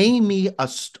 name me a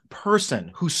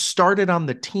person who started on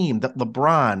the team that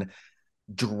LeBron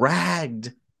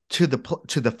dragged to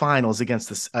the finals against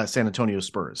the San Antonio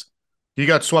Spurs. He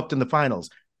got swept in the finals.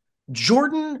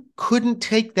 Jordan couldn't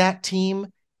take that team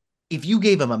if you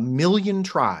gave him a million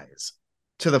tries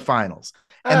to the finals.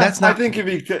 And that's not. I think if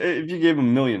you gave him a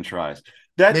million tries,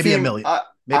 that maybe team, a million.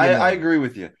 I agree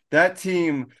with you. That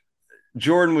team,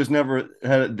 Jordan was never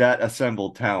had that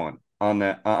assembled talent on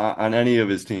any of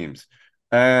his teams.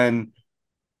 And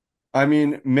I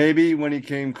mean, maybe when he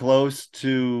came close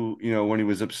to, when he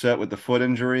was upset with the foot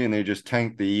injury and they just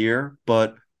tanked the year.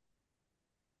 But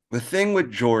the thing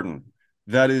with Jordan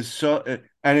that is so,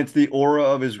 and it's the aura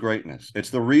of his greatness.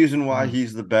 It's the reason why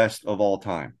he's the best of all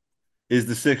time, is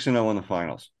the 6-0 in the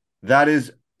finals. That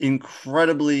is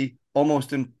incredibly,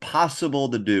 almost impossible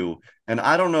to do. And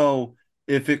I don't know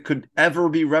if it could ever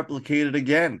be replicated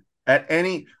again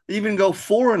even go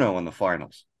 4-0 in the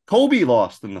finals. Kobe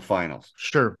lost in the finals.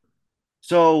 Sure.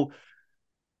 So,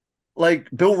 like,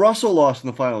 Bill Russell lost in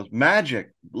the finals.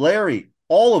 Magic, Larry,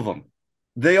 all of them.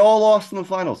 They all lost in the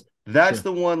finals. That's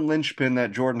the one linchpin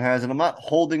that Jordan has, and I'm not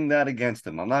holding that against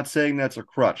him. I'm not saying that's a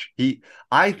crutch.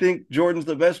 I think Jordan's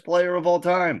the best player of all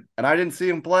time, and I didn't see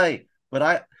him play,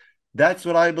 but that's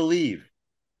what I believe.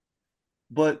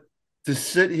 But to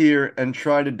sit here and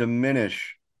try to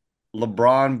diminish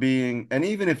LeBron being, and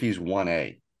even if he's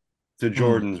 1A to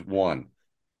Jordan's 1,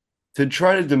 to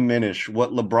try to diminish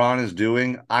what LeBron is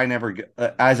doing, I never,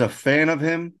 as a fan of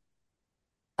him,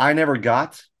 I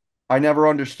never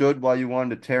understood why you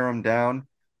wanted to tear him down,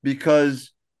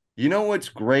 because you know what's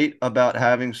great about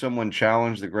having someone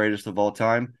challenge the greatest of all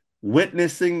time?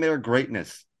 Witnessing their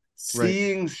greatness,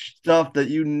 seeing stuff that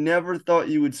you never thought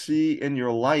you would see in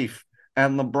your life.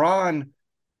 And LeBron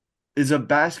is a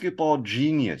basketball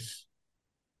genius.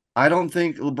 I don't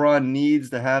think LeBron needs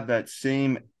to have that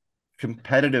same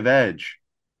competitive edge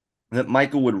that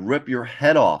Michael would rip your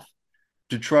head off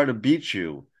to try to beat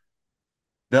you,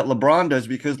 that LeBron does,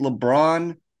 because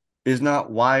LeBron is not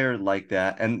wired like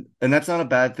that, and that's not a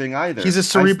bad thing He's either. a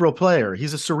cerebral player.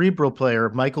 He's a cerebral player.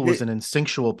 Michael was an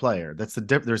instinctual player. That's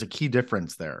there's a key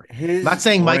difference there. I'm His not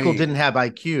saying Michael didn't brain, have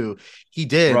IQ. He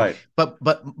did, right? but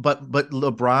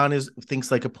LeBron thinks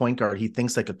like a point guard. He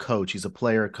thinks like a coach. He's a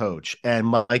player coach, and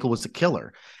Michael was a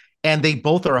killer. And they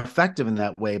both are effective in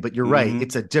that way. But you're right. Mm-hmm.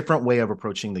 It's a different way of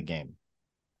approaching the game.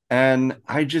 And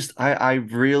I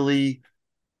really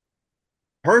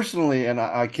personally, and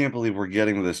I can't believe we're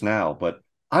getting to this now, but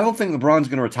I don't think LeBron's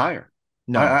going to retire.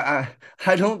 I, No, I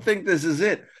I don't think this is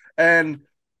it. And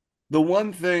the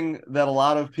one thing that a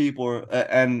lot of people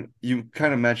and you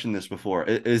kind of mentioned this before,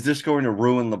 is this going to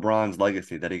ruin LeBron's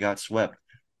legacy that he got swept?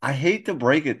 I hate to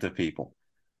break it to people,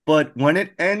 but when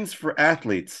it ends for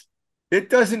athletes, it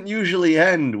doesn't usually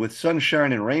end with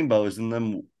sunshine and rainbows and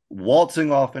them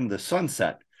waltzing off into the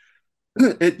sunset.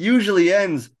 It usually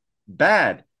ends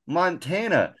bad.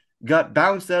 Montana got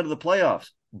bounced out of the playoffs.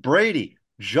 Brady,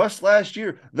 just last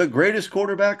year, the greatest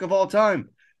quarterback of all time,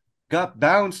 got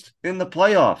bounced in the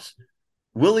playoffs.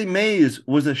 Willie Mays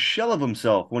was a shell of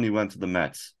himself when he went to the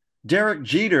Mets. Derek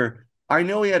Jeter, I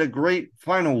know he had a great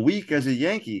final week as a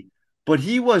Yankee, but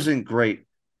he wasn't great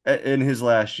in his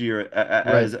last year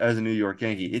right. as a New York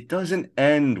Yankee. It doesn't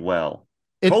end well.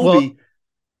 Well, Kobe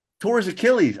tore his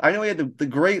Achilles. I know he had the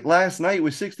great last night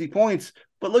with 60 points,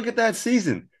 but look at that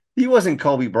season. He wasn't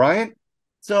Kobe Bryant.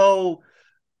 So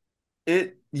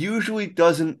it usually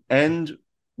doesn't end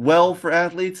well for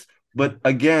athletes. But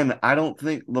again, I don't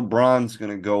think LeBron's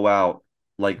going to go out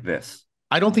like this.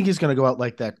 I don't think he's going to go out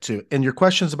like that too. And your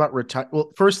questions about retire.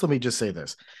 Well, first, let me just say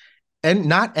this, and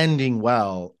not ending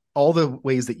well, all the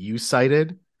ways that you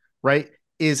cited, right,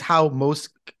 is how most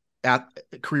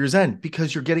careers end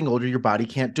because you're getting older. Your body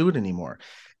can't do it anymore.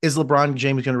 Is LeBron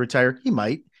James going to retire? He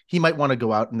might want to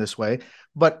go out in this way,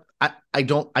 but I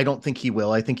don't think he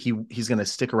will. I think he's going to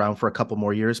stick around for a couple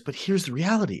more years. But here's the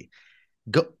reality: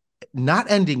 not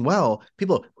ending well.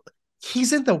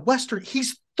 He's in the Western.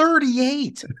 He's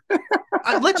 38.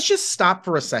 Let's just stop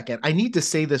for a second. I need to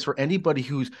say this for anybody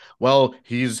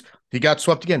he got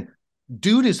swept again.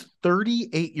 Dude is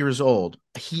 38 years old.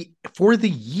 He, for the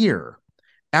year,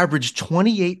 averaged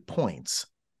 28 points,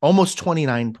 almost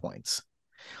 29 points.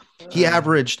 He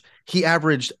averaged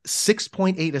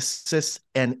 6.8 assists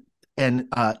and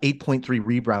 8.3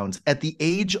 rebounds at the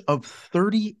age of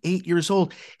 38 years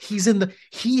old. He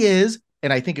is,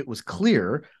 and I think it was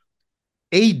clear,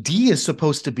 AD is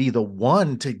supposed to be the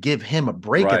one to give him a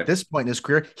break at this point in his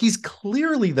career. He's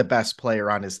clearly the best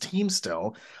player on his team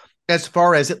still, as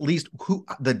far as at least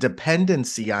the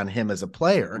dependency on him as a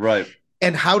player. Right.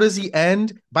 And how does he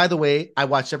end? By the way, I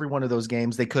watched every one of those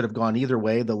games. They could have gone either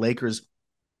way. The Lakers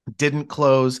didn't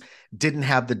close, didn't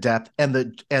have the depth,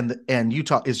 and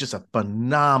Utah is just a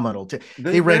phenomenal team.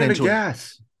 They ran into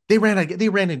gas. They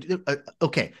ran into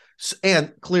okay. So,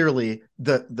 and clearly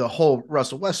the whole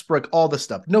Russell Westbrook, all the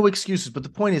stuff, no excuses. But the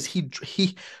point is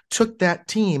he took that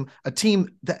team, a team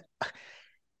that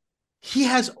he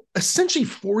has essentially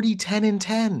 40, 10, and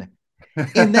 10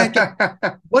 in that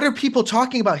game. What are people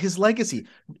talking about? His legacy.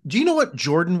 Do you know what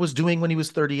Jordan was doing when he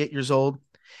was 38 years old?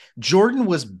 Jordan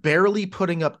was barely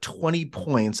putting up 20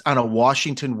 points on a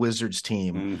Washington Wizards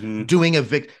team, doing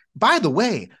by the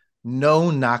way, no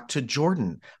knock to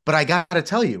Jordan. But I got to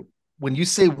tell you, when you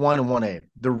say 1 and 1A,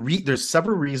 there's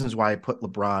several reasons why I put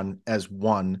LeBron as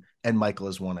 1 and Michael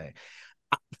as 1A.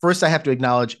 First, I have to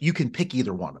acknowledge you can pick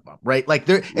either one of them, right? Like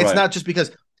it's not just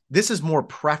because this is more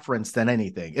preference than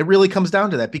anything. It really comes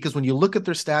down to that because when you look at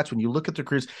their stats, when you look at their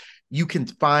careers, you can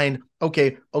find,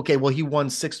 okay, well, he won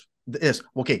 6 this.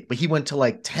 Okay, but he went to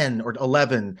like 10 or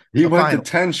 11. He went to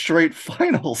 10 straight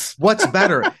finals. What's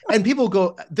better? And people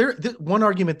go, one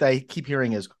argument that I keep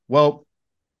hearing is, well,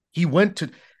 he went to,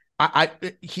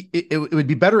 it would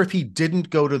be better if he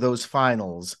didn't go to those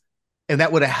finals and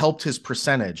that would have helped his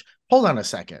percentage. Hold on a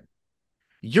second.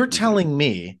 You're telling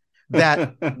me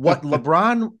that what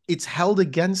LeBron, it's held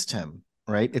against him,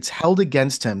 right? It's held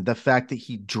against him, the fact that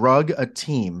he drug a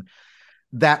team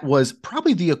that was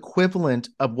probably the equivalent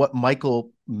of what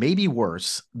Michael, maybe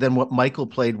worse than what Michael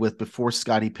played with before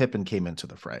Scottie Pippen came into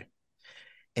the fray.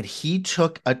 And he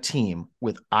took a team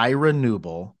with Ira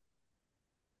Newble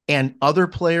and other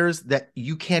players that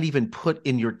you can't even put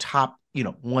in your top,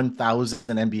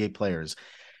 1,000 NBA players,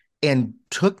 and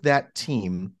took that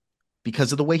team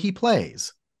because of the way he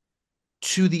plays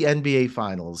to the NBA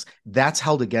finals. That's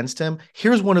held against him.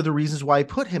 Here's one of the reasons why I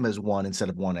put him as 1 instead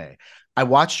of 1A. I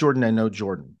watched Jordan. I know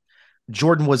Jordan.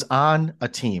 Jordan was on a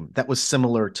team that was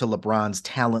similar to LeBron's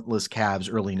talentless Cavs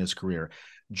early in his career.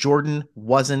 Jordan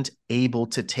wasn't able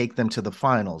to take them to the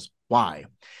finals. Why?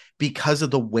 because of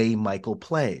the way Michael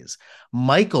plays.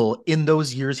 Michael, in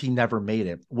those years he never made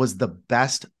it, was the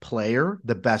best player,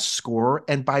 the best scorer,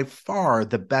 and by far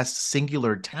the best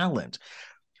singular talent.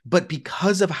 But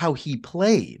because of how he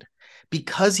played,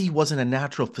 because he wasn't a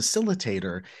natural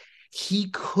facilitator, he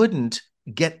couldn't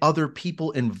get other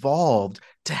people involved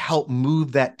to help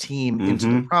move that team into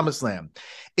the promised land.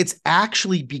 It's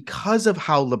actually because of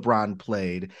how LeBron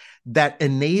played that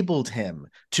enabled him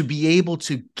to be able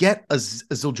to get a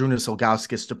Zydrunas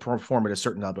Ilgauskas to perform at a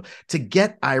certain level, to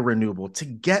get Ira Newell, to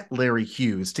get Larry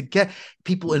Hughes, to get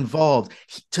people involved,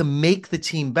 to make the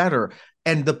team better.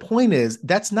 And the point is,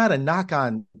 that's not a knock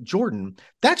on Jordan.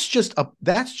 That's just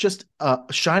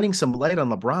shining some light on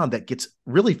LeBron that gets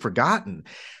really forgotten.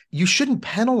 You shouldn't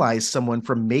penalize someone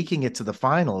for making it to the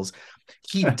finals.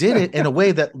 He did it in a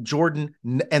way that Jordan,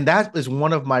 and that is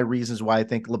one of my reasons why I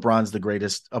think LeBron's the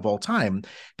greatest of all time,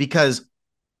 because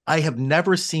I have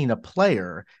never seen a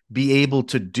player be able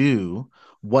to do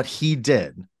what he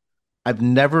did. I've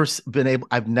never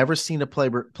seen a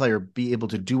player be able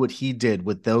to do what he did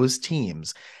with those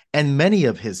teams and many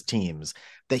of his teams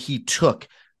that he took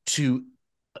to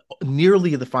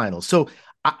nearly the finals. So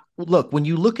look, when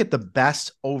you look at the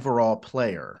best overall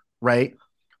player, right?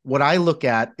 What I look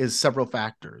at is several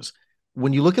factors.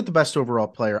 When you look at the best overall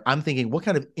player, I'm thinking, what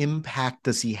kind of impact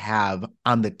does he have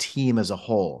on the team as a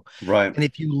whole? Right. And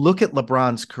if you look at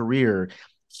LeBron's career,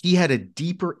 he had a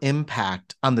deeper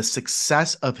impact on the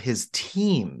success of his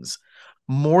teams,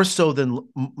 more so than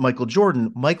Michael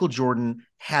Jordan. Michael Jordan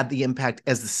had the impact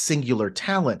as the singular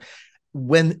talent.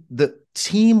 When the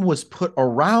team was put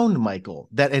around Michael,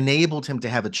 that enabled him to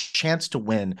have a chance to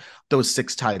win those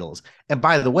 6 titles. And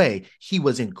by the way, he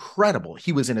was incredible.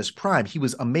 He was in his prime. He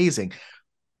was amazing.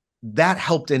 That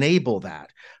helped enable that.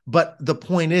 But the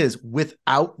point is,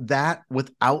 without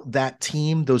that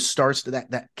team, those stars,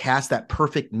 that cast, that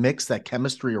perfect mix, that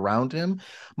chemistry around him,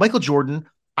 Michael Jordan,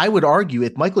 I would argue,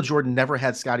 if Michael Jordan never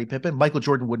had Scottie Pippen, Michael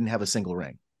Jordan wouldn't have a single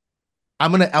ring.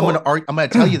 I'm gonna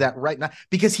tell you that right now,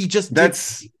 because he just he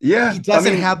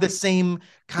doesn't have the same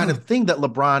kind of thing that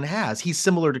LeBron has. He's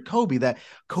similar to Kobe. That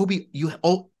Kobe,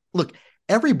 look,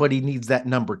 everybody needs that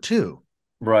number 2,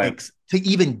 right, to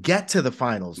even get to the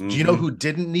finals. Do you know who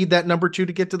didn't need that number 2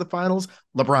 to get to the finals?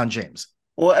 LeBron James.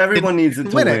 Well, everyone needs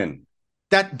it to win.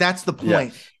 That's the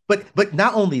point. Yes. But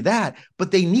not only that,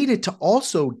 but they needed to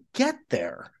also get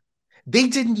there. He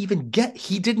didn't even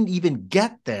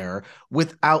get there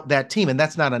without that team. And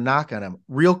that's not a knock on him.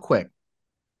 Real quick,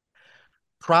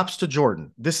 props to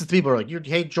Jordan. This is, people are like, you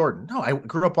hate Jordan. No, I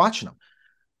grew up watching him.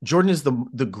 Jordan is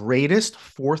the greatest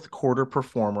fourth quarter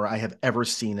performer I have ever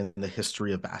seen in the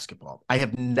history of basketball. I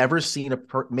have never seen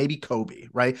maybe Kobe,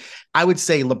 right? I would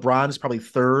say LeBron is probably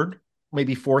 3rd,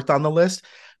 maybe 4th on the list.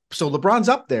 So LeBron's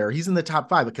up there. He's in the top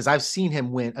 5 because I've seen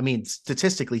him win. I mean,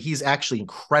 statistically, he's actually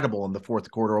incredible in the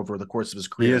fourth quarter over the course of his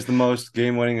career. He has the most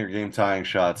game-winning or game-tying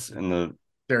shots in the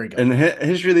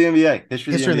history of the NBA.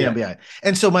 History of the NBA.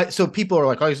 And so people are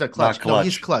like, oh, he's not clutch. Not clutch. No,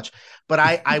 he's clutch. But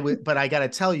I got to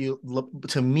tell you,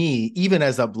 to me, even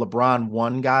as a LeBron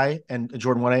 1 guy and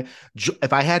Jordan 1A,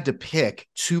 if I had to pick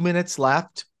 2 minutes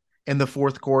left in the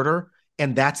fourth quarter,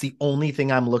 and that's the only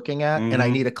thing I'm looking at, and I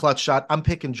need a clutch shot, I'm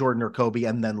picking Jordan or Kobe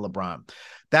and then LeBron.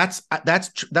 That's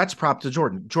prop to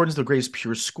Jordan. Jordan's the greatest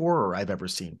pure scorer I've ever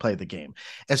seen play the game,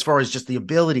 as far as just the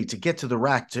ability to get to the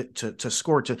rack, to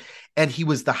score, and he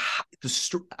was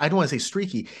I don't want to say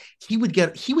streaky.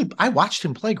 I watched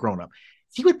him play growing up.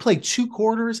 He would play 2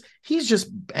 quarters. He's just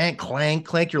bang,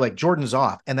 clank. You're like, Jordan's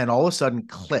off. And then all of a sudden,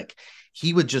 click.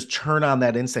 He would just turn on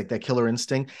that instinct, that killer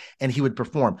instinct, and he would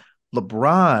perform.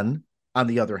 LeBron, on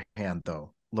the other hand,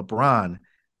 though,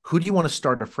 who do you want to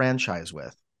start a franchise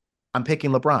with? I'm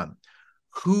picking LeBron.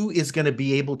 Who is going to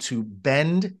be able to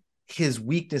bend his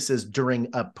weaknesses during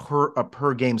a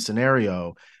per game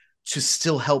scenario to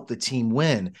still help the team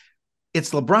win? It's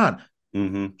LeBron.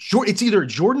 It's either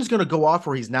Jordan's going to go off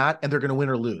or he's not, and they're going to win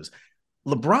or lose.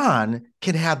 LeBron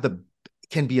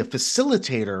can be a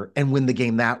facilitator and win the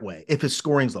game that way if his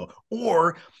scoring's low,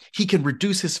 or he can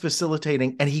reduce his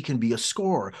facilitating and he can be a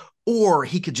scorer, or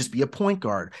he could just be a point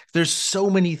guard. There's so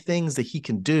many things that he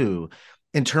can do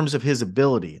in terms of his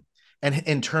ability and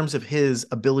in terms of his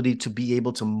ability to be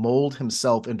able to mold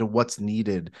himself into what's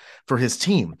needed for his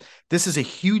team. This is a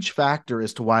huge factor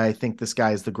as to why I think this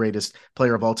guy is the greatest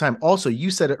player of all time. Also,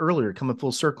 you said it earlier, coming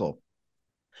full circle,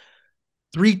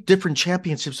 3 different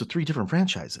championships with 3 different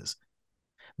franchises.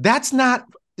 That's not,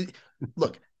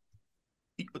 look,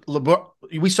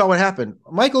 we saw what happened.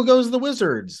 Michael goes to the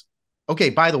Wizards. Okay,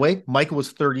 by the way, Michael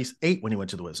was 38 when he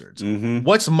went to the Wizards.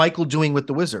 What's Michael doing with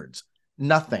the Wizards?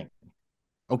 Nothing.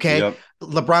 Okay. Yep.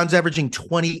 LeBron's averaging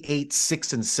 28,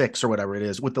 6 and 6 or whatever it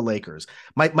is with the Lakers.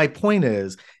 My point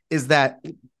is that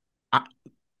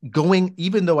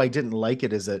even though I didn't like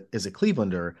it as a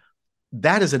Clevelander,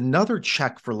 that is another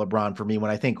check for LeBron for me when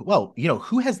I think, well,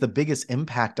 who has the biggest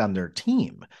impact on their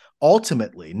team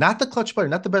ultimately? Not the clutch player,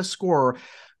 not the best scorer,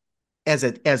 as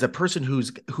a person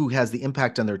who has the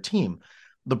impact on their team.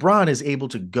 LeBron is able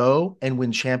to go and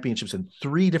win championships in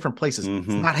 3 different places. It's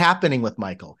not happening with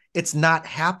Michael. It's not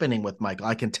happening with Michael.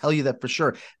 I can tell you that for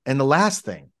sure. And the last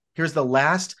thing, here's the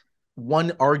last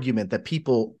one argument that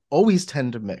people always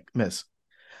tend to miss.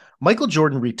 Michael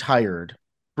Jordan retired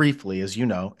briefly, as you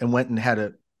know, and went and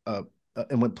had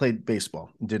played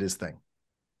baseball and did his thing.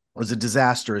 It was a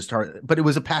disaster, but it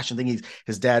was a passion thing.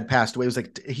 His dad passed away. It was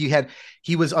like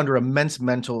he was under immense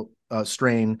mental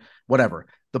strain, whatever.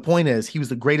 The point is, he was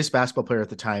the greatest basketball player at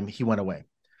the time. He went away.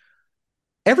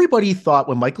 Everybody thought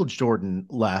when Michael Jordan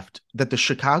left that the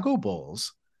Chicago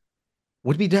Bulls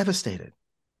would be devastated.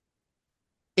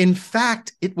 In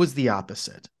fact, it was the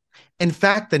opposite. In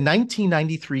fact, the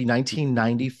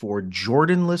 1993-1994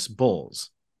 Jordanless Bulls,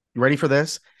 you ready for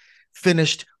this?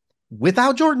 Finished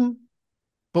without Jordan,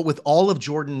 but with all of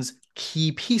Jordan's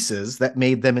key pieces that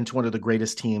made them into one of the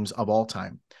greatest teams of all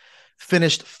time.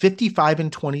 Finished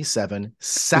 55-27,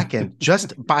 second,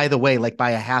 just by the way, like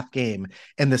by a half game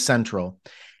in the Central.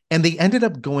 And they ended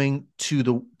up going to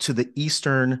the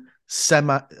Eastern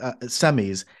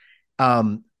semis,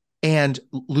 and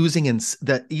losing in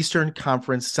the Eastern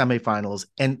Conference semifinals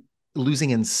and losing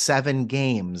in 7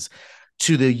 games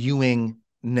to the Ewing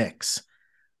Knicks.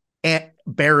 And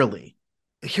barely.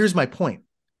 Here's my point.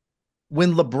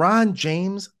 When LeBron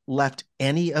James left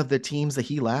any of the teams that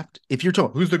he left, if you're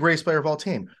told who's the greatest player of all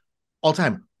time,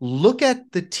 look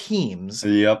at the teams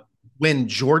when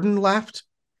Jordan left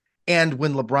and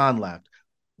when LeBron left.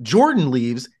 Jordan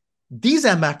leaves, these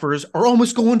MFers are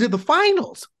almost going to the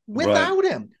finals without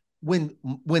him. When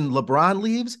LeBron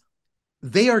leaves,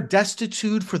 they are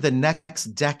destitute for the next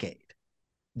decade.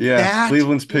 Yeah,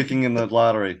 Cleveland's picking in the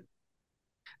lottery.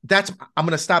 I'm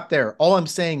going to stop there. All I'm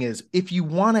saying is, if you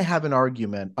want to have an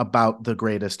argument about the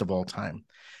greatest of all time,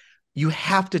 you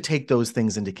have to take those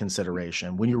things into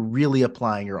consideration when you're really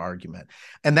applying your argument.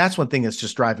 And that's one thing that's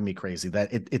just driving me crazy,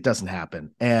 that it doesn't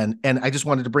happen. And I just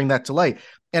wanted to bring that to light.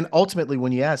 And ultimately,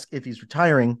 when you ask if he's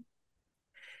retiring,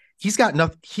 he's got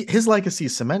enough, his legacy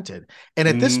is cemented. And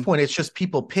at this point, it's just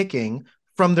people picking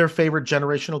from their favorite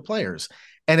generational players.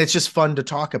 And it's just fun to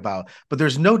talk about. But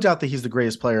there's no doubt that he's the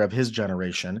greatest player of his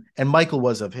generation, and Michael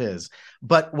was of his.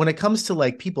 But when it comes to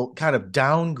like people kind of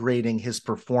downgrading his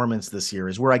performance this year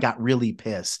is where I got really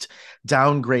pissed.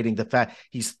 Downgrading the fact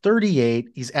he's 38,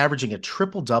 he's averaging a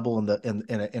triple double in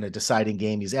a deciding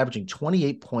game. He's averaging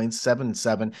 28 points, 7 and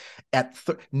 7.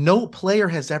 No player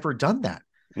has ever done that.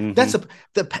 That's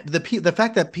the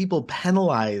fact that people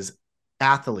penalize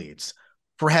athletes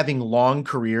for having long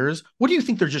careers. What do you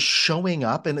think? They're just showing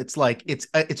up and it's like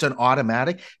it's an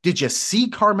automatic? Did you see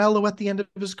Carmelo at the end of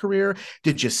his career?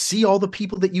 Did you see all the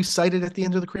people that you cited at the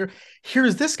end of the career?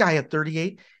 Here's this guy at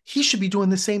 38. He should be doing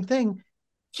the same thing.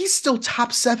 He's still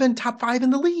top 7, top 5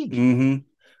 in the league.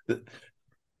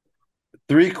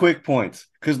 3 quick points,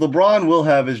 because LeBron will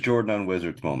have his Jordan on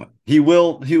Wizards moment. He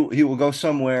will go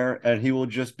somewhere, and he will,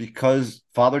 just because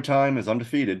Father Time is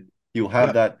undefeated, he will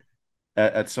have that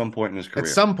at some point in his career.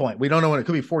 At some point. We don't know when. It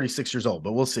could be 46 years old,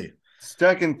 but we'll see.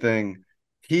 Second thing,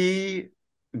 he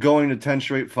going to 10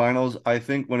 straight finals, I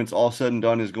think when it's all said and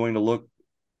done, is going to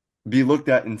be looked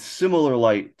at in similar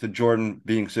light to Jordan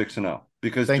being 6-0.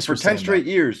 Because for 10 straight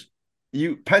years,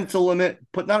 you pencil him in,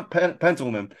 put it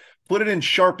in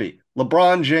Sharpie.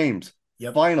 LeBron James,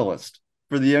 finalist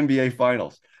for the NBA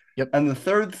Finals. And the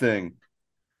third thing,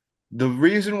 the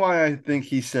reason why I think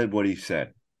he said what he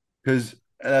said, because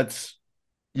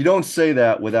you don't say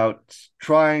that without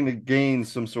trying to gain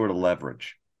some sort of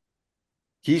leverage.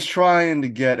 He's trying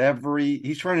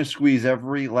to squeeze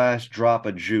every last drop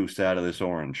of juice out of this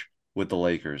orange with the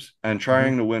Lakers and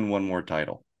trying to win one more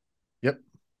title.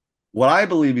 What I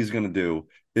believe he's going to do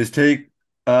is take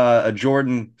a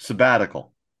Jordan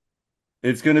sabbatical.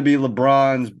 It's going to be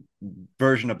LeBron's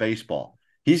version of baseball.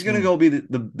 He's going to go be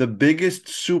the biggest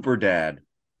super dad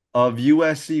of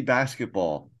USC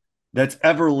basketball that's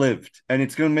ever lived. And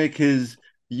it's going to make his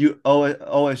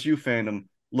OSU fandom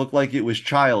look like it was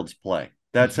child's play.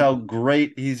 That's how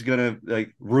great he's going to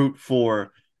root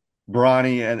for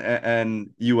Bronny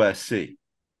and USC.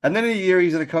 And then in a year,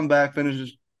 he's going to come back, finish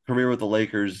his career with the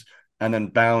Lakers, and then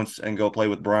bounce and go play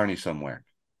with Bronny somewhere.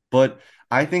 But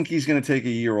I think he's going to take a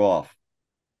year off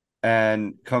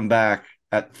and come back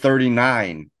at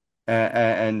 39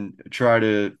 and try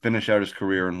to finish out his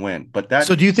career and win. But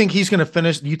So that, do you think he's going to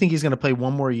finish? Do you think he's going to play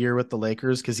one more year with the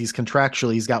Lakers? Because he's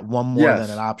contractually, he's got one more than an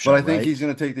yes, but I option, think right? he's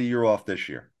going to take the year off this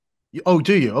year. Oh,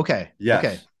 do you? Okay. Okay.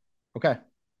 Yes. Okay.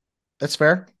 That's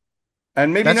fair.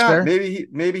 And maybe That's not. fair.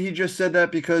 Maybe he just said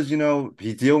that because,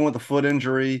 he's dealing with a foot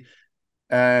injury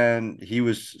and he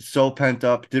was so pent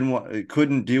up,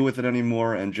 couldn't deal with it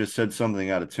anymore, and just said something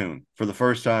out of tune for the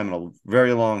first time in a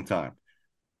very long time.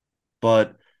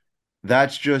 But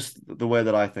that's just the way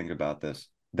that I think about this.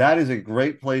 That is a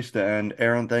great place to end.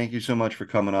 Aaron, thank you so much for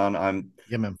coming on. I'm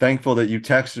Yeah, man. thankful that you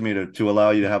texted me to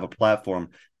allow you to have a platform.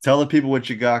 Tell the people what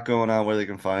you got going on, where they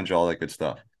can find you, all that good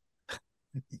stuff.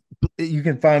 You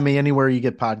can find me anywhere you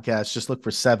get podcasts. Just look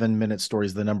for 7 Minute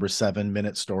Stories, the number 7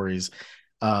 Minute Stories.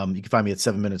 You can find me at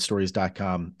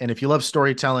 7minutestories.com. And if you love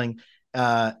storytelling,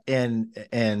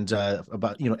 and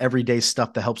about everyday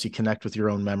stuff that helps you connect with your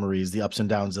own memories, the ups and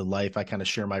downs of life, I kind of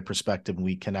share my perspective and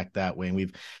we connect that way. And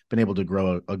we've been able to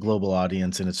grow a global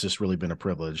audience, and it's just really been a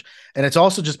privilege. And it's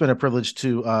also just been a privilege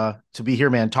to be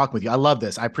here, man, talking with you. I love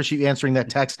this. I appreciate you answering that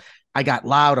text. I got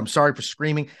loud. I'm sorry for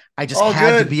screaming. I just All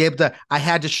had to good. be able to. I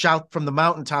had to shout from the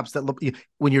mountaintops that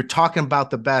when you're talking about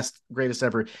the best, greatest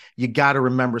ever, you got to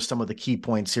remember some of the key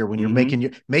points here when you're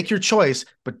make your choice,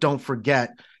 but don't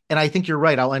forget. And I think you're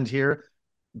right. I'll end here.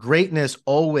 Greatness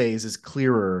always is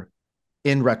clearer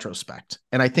in retrospect.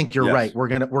 And I think you're right.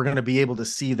 Yes. We're gonna be able to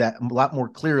see that a lot more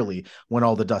clearly when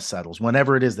all the dust settles,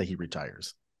 whenever it is that he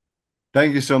retires.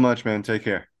 Thank you so much, man. Take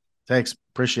care. Thanks.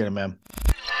 Appreciate it, man.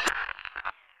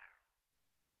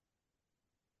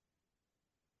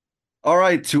 All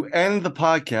right, to end the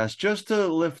podcast, just to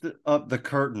lift up the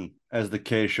curtain, as the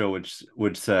K show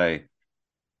would say,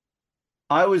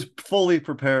 I was fully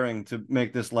preparing to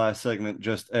make this last segment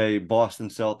just a Boston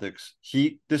Celtics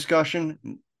Heat discussion,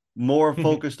 more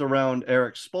focused around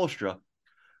Eric Spoelstra.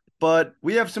 But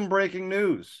we have some breaking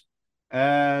news,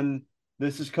 and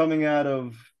this is coming out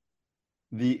of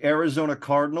the Arizona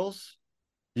Cardinals.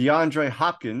 DeAndre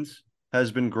Hopkins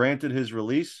has been granted his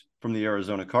release from the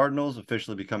Arizona Cardinals,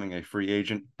 officially becoming a free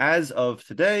agent as of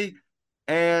today.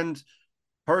 And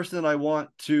person that I want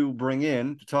to bring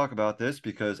in to talk about this,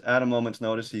 because at a moment's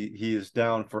notice, he is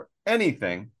down for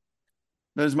anything.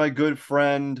 That is my good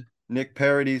friend Nick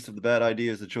Paradies of the Bad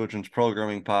Ideas, the Children's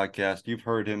Programming Podcast. You've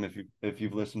heard him if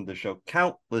you've listened to the show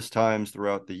countless times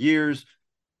throughout the years.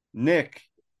 Nick,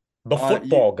 The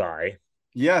football guy.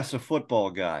 yes, a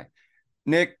football guy.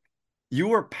 Nick, you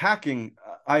were packing,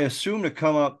 I assume, to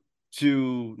come up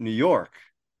to New York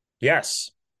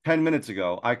Yes. 10 minutes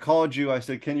ago. I called you. I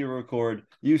said, can you record?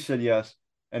 You said yes.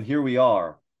 And here we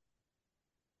are.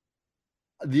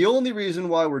 The only reason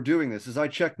why we're doing this is I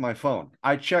checked my phone.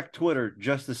 I checked Twitter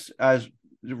just as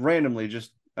randomly,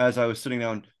 just as I was sitting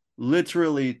down,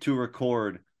 literally to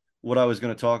record what I was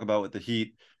going to talk about with the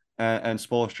Heat and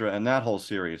Spoelstra and that whole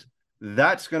series.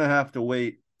 That's going to have to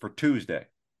wait for Tuesday.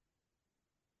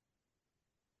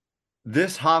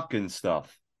 This Hopkins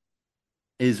stuff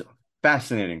is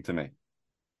fascinating to me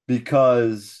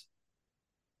because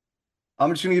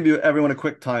I'm just going to give everyone a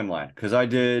quick timeline because I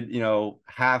did,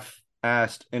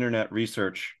 half-assed internet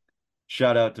research.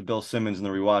 Shout out to Bill Simmons and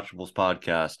the Rewatchables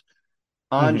podcast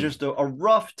on just a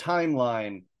rough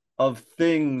timeline of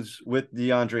things with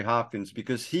DeAndre Hopkins,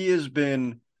 because he has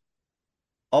been,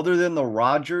 other than the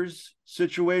Rodgers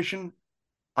situation,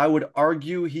 I would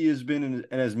argue he has been in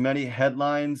as many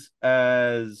headlines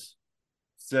as,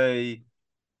 say,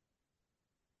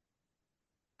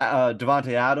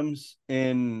 Devontae Adams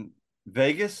in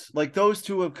Vegas. Like, those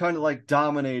two have kind of like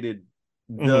dominated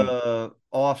the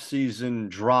off-season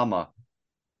drama.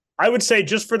 I would say,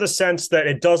 just for the sense that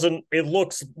it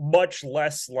looks much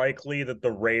less likely that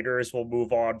the Raiders will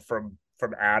move on from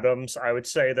Adams. I would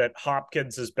say that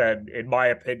Hopkins has been, in my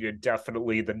opinion,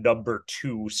 definitely the number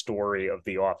 2 story of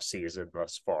the offseason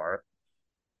thus far,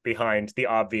 behind the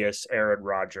obvious Aaron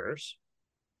Rodgers.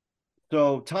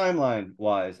 So timeline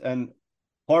wise, and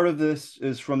part of this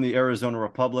is from the Arizona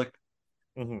Republic.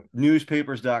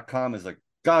 Newspapers.com is a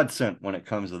godsend when it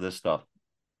comes to this stuff.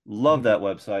 Love that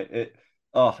website.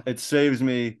 It saves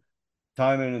me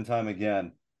time in and time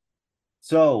again.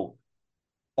 So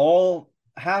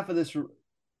half of this,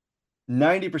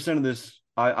 90% of this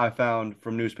I found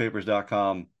from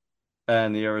newspapers.com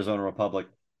and the Arizona Republic.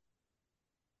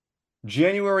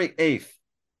 January 8th,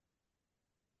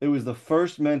 it was the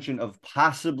first mention of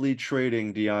possibly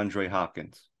trading DeAndre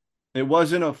Hopkins. It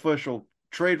wasn't an official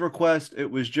trade request.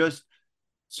 It was just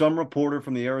some reporter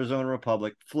from the Arizona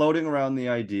Republic floating around the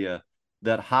idea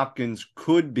that Hopkins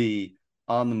could be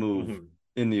on the move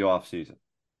in the offseason.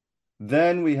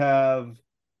 Then we have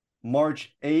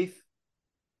March 8th.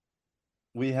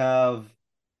 we have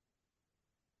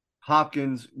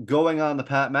Hopkins going on the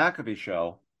Pat McAfee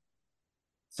show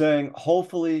saying,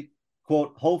 hopefully,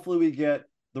 quote, hopefully we get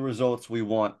the results we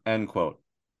want, end quote.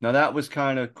 Now, that was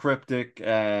kind of cryptic,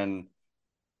 and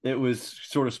it was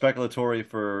sort of speculatory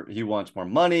for he wants more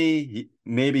money.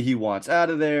 Maybe he wants out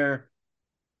of there.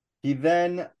 He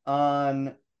then,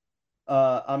 on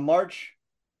March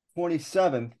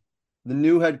 27th, the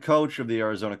new head coach of the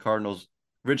Arizona Cardinals,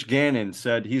 Rich Gannon,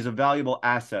 said he's a valuable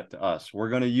asset to us. We're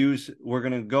going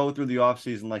to go through the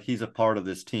offseason like he's a part of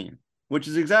this team, which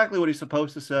is exactly what he's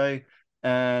supposed to say.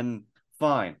 And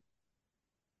fine.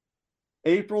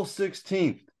 April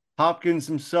 16th, Hopkins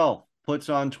himself puts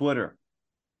on Twitter,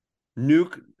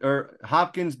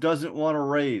 Hopkins doesn't want to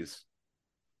raise.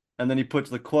 And then he puts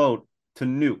the quote to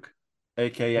Nuke,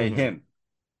 aka him.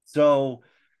 So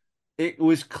it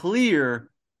was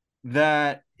clear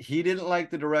that he didn't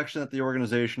like the direction that the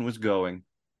organization was going.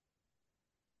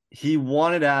 He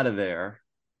wanted out of there.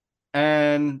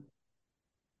 And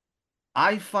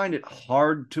I find it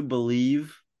hard to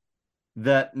believe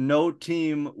that no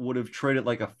team would have traded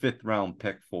like a 5th round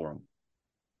pick for him.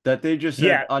 That they just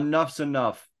said, enough's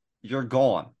enough. You're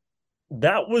gone.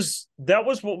 That was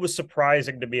what was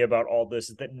surprising to me about all this,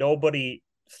 is that nobody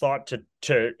thought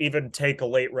to even take a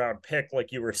late round pick,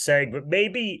 like you were saying. But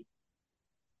maybe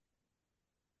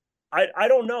I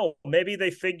don't know. Maybe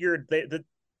they figured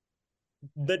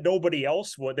that nobody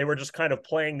else would. They were just kind of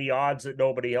playing the odds that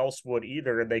nobody else would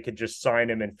either, and they could just sign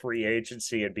him in free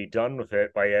agency and be done with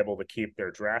it by able to keep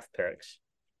their draft picks.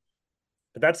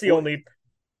 But that's the only.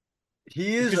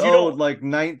 He is owed like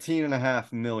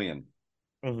 $19.5 million.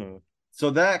 Mm-hmm.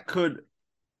 So that could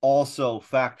also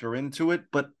factor into it.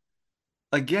 But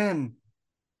again,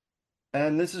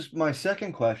 and this is my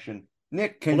second question,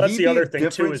 Nick, can that's he the be other a thing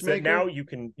too, is maker? that now you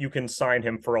can sign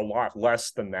him for a lot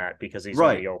less than that because he's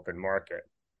on the open market.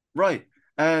 Right.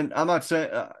 And I'm not saying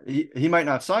he might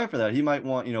not sign for that. He might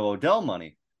want, Odell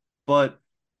money. But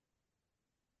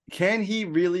can he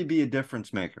really be a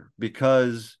difference maker?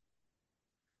 Because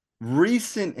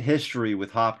recent history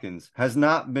with Hopkins has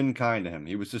not been kind to him.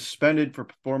 He was suspended for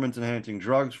performance-enhancing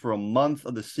drugs for a month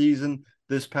of the season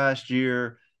this past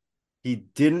year. He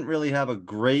didn't really have a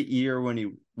great year when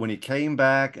he came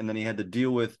back, and then he had to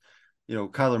deal with,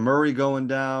 Kyler Murray going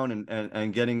down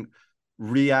and getting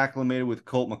reacclimated with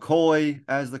Colt McCoy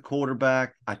as the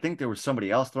quarterback. I think there was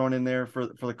somebody else thrown in there for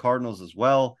the Cardinals as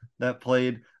well that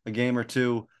played a game or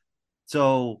two.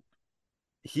 So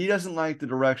he doesn't like the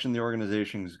direction the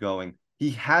organization is going. He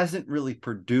hasn't really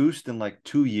produced in like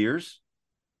 2 years.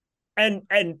 And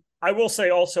I will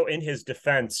say also, in his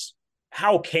defense,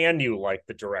 how can you like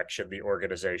the direction the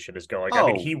organization is going? I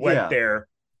mean, he went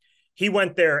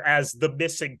there as the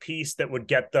missing piece that would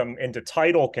get them into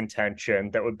title contention.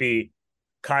 That would be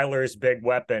Kyler's big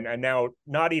weapon. And now,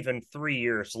 not even 3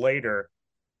 years later,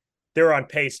 they're on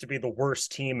pace to be the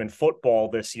worst team in football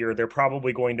this year. They're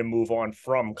probably going to move on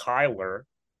from Kyler.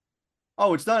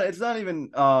 Oh, it's not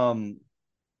even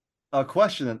a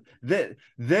question.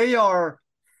 They are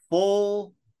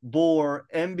full bore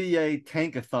NBA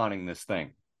tankathoning this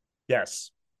thing. Yes.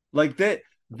 Like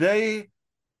they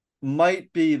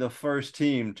might be the first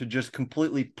team to just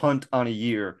completely punt on a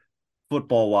year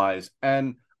football wise.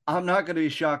 And I'm not going to be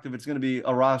shocked if it's going to be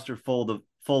a roster full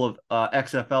of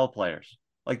XFL players.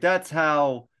 Like, that's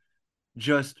how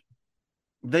just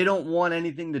they don't want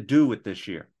anything to do with this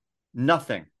year.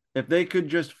 Nothing. If they could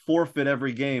just forfeit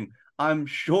every game, I'm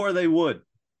sure they would.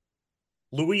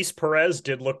 Luis Perez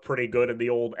did look pretty good in the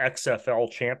old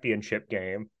XFL championship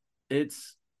game.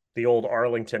 It's the old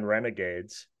Arlington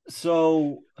Renegades.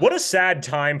 So what a sad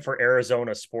time for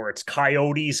Arizona sports.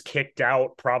 Coyotes kicked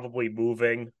out, probably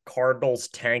moving. Cardinals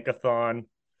tankathon.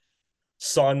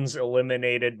 Suns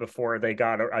eliminated before they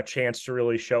got a chance to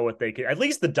really show what they could. At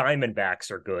least the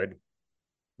Diamondbacks are good.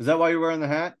 Is that why you're wearing the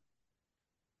hat?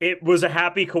 It was a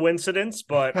happy coincidence,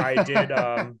 but I did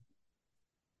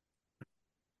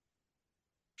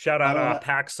shout out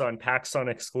PacSun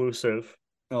exclusive.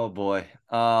 Oh boy.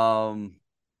 No,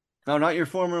 not your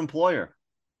former employer.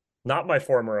 Not my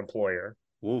former employer.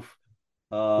 Woof.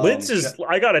 Lids is,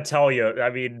 I gotta tell you, I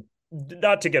mean,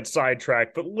 not to get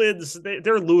sidetracked, but Lids,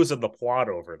 they're losing the plot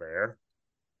over there.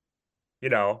 You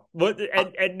know,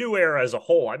 and New Era as a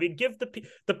whole. I mean, give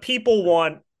the people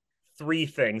want three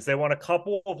things. They want a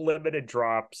couple of limited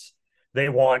drops. They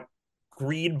want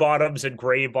green bottoms and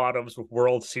gray bottoms with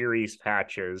World Series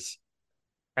patches.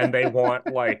 And they want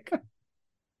like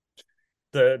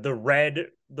the red,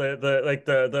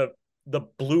 the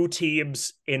blue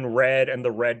teams in red and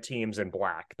the red teams in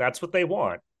black. That's what they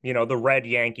want. The red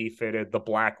Yankee fitted, the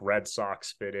black Red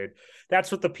Sox fitted.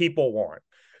 That's what the people want.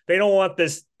 They don't want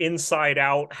this inside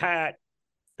out hat.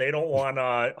 They don't want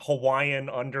a Hawaiian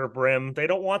underbrim. They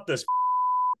don't want this.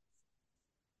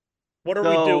 What are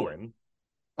we doing?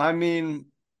 I mean,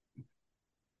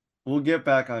 we'll get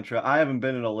back on track. I haven't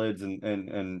been in a Lids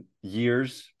in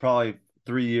years, probably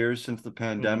 3 years since the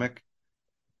pandemic.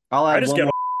 I just get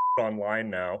online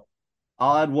now.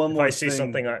 I'll add one more If I see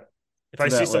something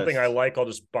I like, I'll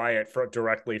just buy it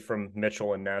directly from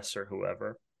Mitchell and Ness or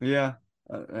whoever. Yeah.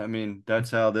 I mean, that's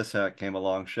how this hat came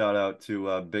along. Shout out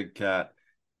to Big Cat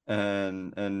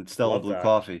and Stella Love Blue that.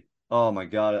 Coffee. Oh my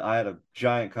God. I had a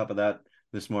giant cup of that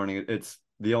this morning. It's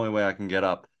the only way I can get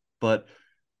up. But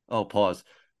pause.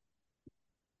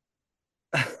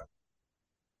 I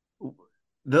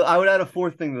would add a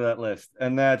fourth thing to that list,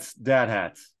 and that's dad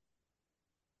hats.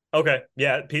 Okay.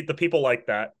 Yeah, the people like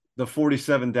that. The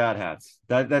 47 dad hats.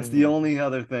 That's the only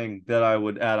other thing that I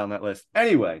would add on that list.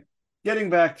 Anyway, getting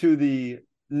back to the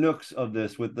nooks of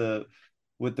this with the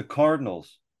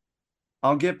Cardinals.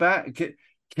 I'll get back.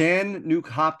 Can Nuke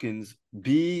Hopkins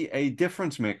be a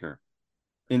difference maker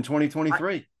in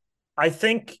 2023? I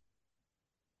think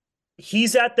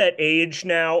he's at that age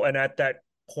now and at that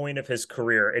point of his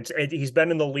career. He's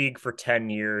been in the league for 10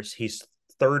 years. He's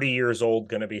 30 years old,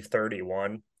 going to be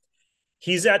 31.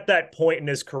 He's at that point in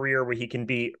his career where he can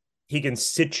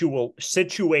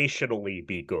situationally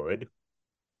be good.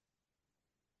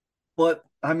 But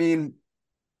I mean,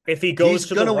 if he goes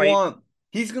to the right,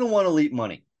 he's going to want elite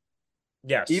money.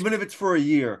 Yes. Even if it's for a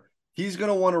year, he's going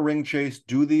to want a ring chase,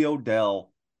 do the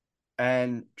Odell,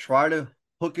 and try to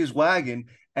hook his wagon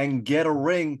and get a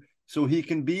ring so he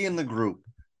can be in the group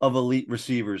of elite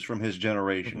receivers from his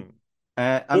generation.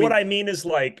 What I mean is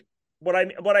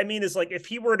if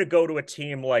he were to go to a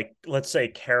team like, let's say,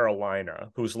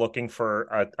 Carolina, who's looking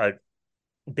for a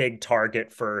big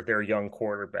target for their young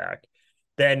quarterback,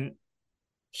 then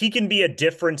he can be a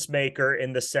difference maker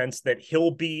in the sense that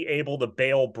he'll be able to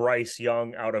bail Bryce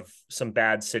Young out of some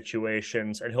bad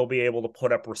situations, and he'll be able to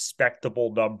put up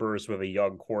respectable numbers with a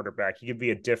young quarterback. He can be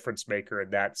a difference maker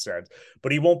in that sense,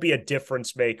 but he won't be a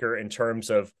difference maker in terms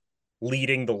of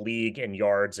leading the league in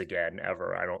yards again,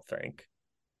 ever, I don't think.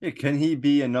 Yeah, can he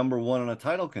be a number one on a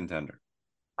title contender?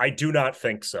 I do not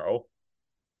think so.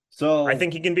 So I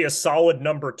think he can be a solid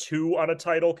number 2 on a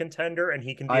title contender, and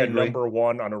he can be a number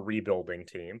 1 on a rebuilding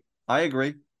team. I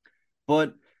agree.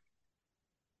 But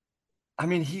I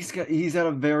mean, he's at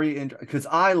a very because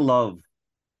I love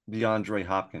DeAndre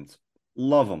Hopkins.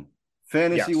 Love him.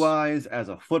 Fantasy wise, as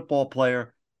a football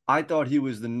player, I thought he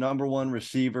was the number 1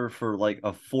 receiver for like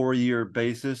a 4-year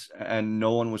basis, and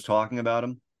no one was talking about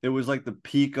him. It was like the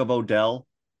peak of Odell,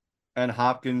 and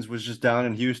Hopkins was just down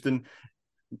in Houston,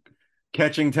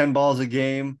 catching 10 balls a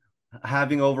game,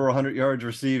 having over 100 yards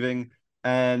receiving,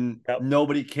 and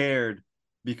nobody cared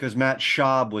because Matt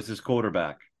Schaub was his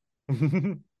quarterback.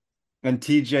 And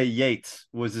TJ Yates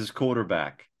was his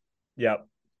quarterback. Yep.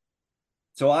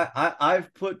 So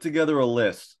I've put together a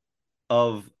list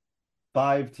of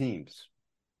 5 teams.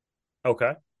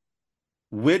 Okay.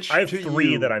 Which I have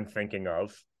 3 that I'm thinking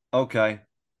of. Okay.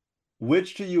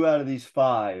 Which to you out of these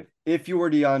 5, if you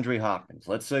were DeAndre Hopkins,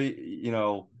 let's say,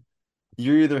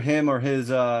 you're either him or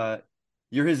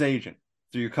you're his agent.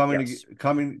 So you're coming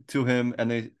to him,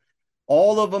 and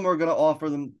all of them are going to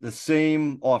offer them the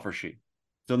same offer sheet.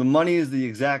 So the money is the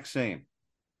exact same.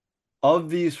 Of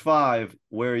these 5,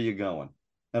 where are you going?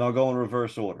 And I'll go in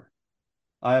reverse order.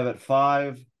 I have at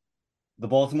 5, the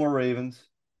Baltimore Ravens,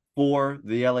 4,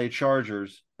 the LA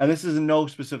Chargers, and this is in no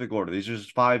specific order. These are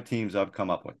just 5 teams I've come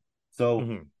up with.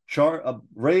 So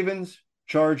Ravens,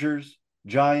 Chargers,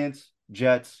 Giants,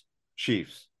 Jets,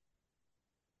 Chiefs.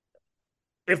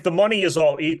 If the money is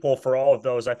all equal for all of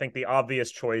those, I think the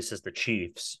obvious choice is the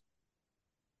Chiefs.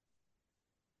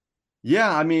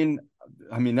 Yeah, I mean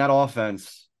that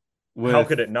offense. How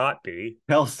could it not be?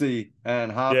 Kelsey and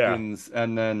Hopkins,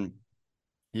 and then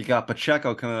you got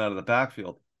Pacheco coming out of the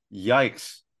backfield.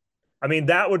 Yikes. I mean,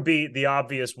 that would be the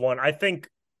obvious one.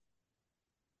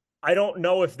 I don't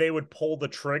know if they would pull the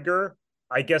trigger.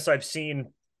 I guess I've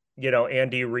seen,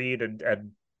 Andy Reid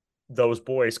and those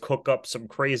boys cook up some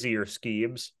crazier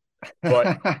schemes,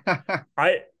 but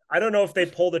I don't know if they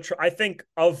pull the trigger. I think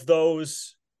of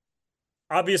those,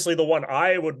 obviously the one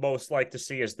I would most like to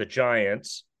see is the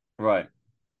Giants. Right.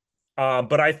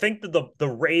 But I think that the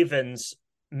Ravens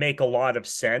make a lot of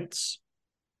sense,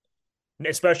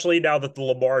 especially now that the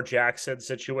Lamar Jackson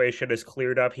situation is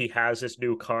cleared up. He has his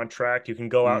new contract. You can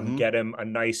go out and get him a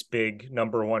nice big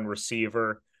number 1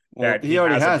 receiver. Well, he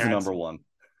already has a number 1.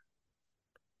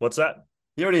 What's that?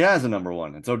 He already has a number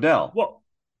 1. It's Odell. Well,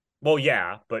 Well,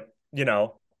 yeah, but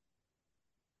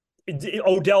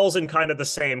Odell's in kind of the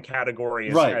same category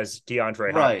as Right,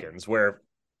 DeAndre right. Hopkins, where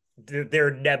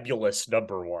they're nebulous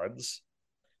number ones.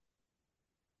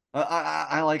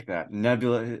 I like that.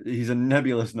 Nebula. He's a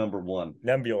nebulous number one.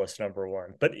 Nebulous number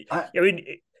one. But I, I mean,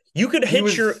 you could he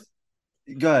hit your was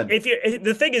good. if you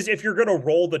the thing is if you're going to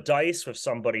roll the dice with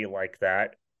somebody like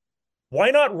that,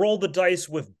 why not roll the dice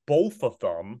with both of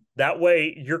them? That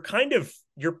way you're kind of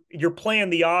you're playing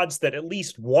the odds that at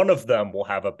least one of them will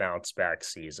have a bounce back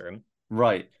season.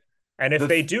 Right. And if The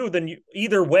they do, then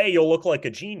either way you'll look like a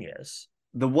genius.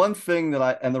 the one thing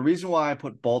that and the reason why I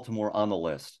put Baltimore on the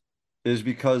list is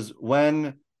because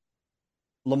when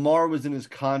Lamar was in his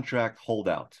contract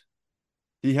holdout,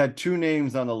 he had two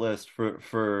names on the list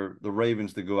for the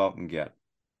Ravens to go out and get.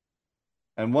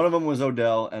 And one of them was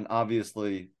Odell, and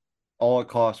obviously all it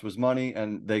cost was money,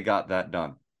 and they got that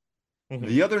done. Mm-hmm.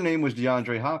 The other name was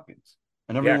DeAndre Hopkins.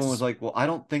 And everyone was Yes. like, well, I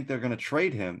don't think they're going to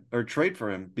trade him or trade for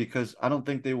him because I don't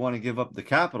think they want to give up the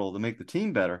capital to make the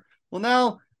team better. Well,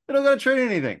 now they don't got to trade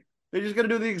anything. They're just going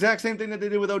to do the exact same thing that they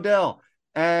did with Odell.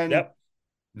 And Yep.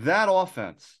 that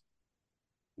offense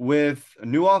with a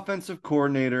new offensive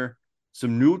coordinator,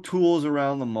 some new tools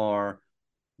around Lamar,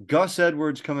 Gus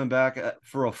Edwards coming back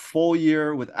for a full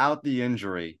year without the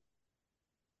injury.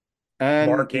 And,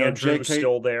 Mark Andrews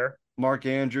still there. Mark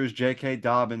Andrews, J.K.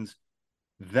 Dobbins,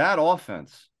 that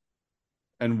offense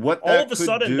and what All that of a could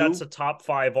sudden, do, that's a top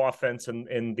 5 offense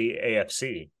in the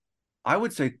AFC. I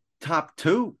would say top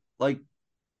 2. Like,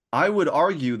 I would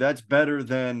argue that's better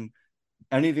than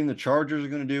anything the Chargers are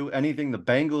going to do, anything the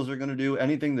Bengals are going to do,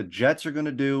 anything the Jets are going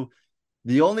to do.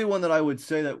 The only one that I would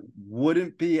say that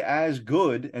wouldn't be as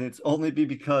good, and it's only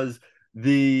because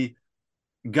the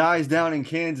guys down in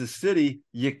Kansas City,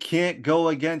 you can't go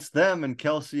against them and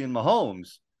Kelsey and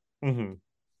Mahomes. Mm-hmm.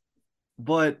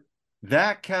 But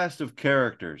that cast of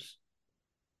characters,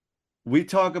 we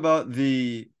talk about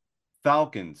the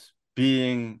Falcons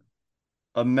being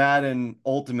a Madden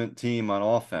Ultimate team on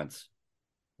offense.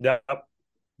 Yep.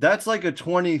 That's like a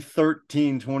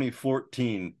 2013,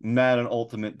 2014 Madden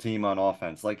Ultimate team on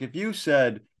offense. Like if you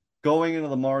said going into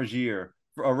Lamar's year,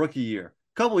 for a rookie year,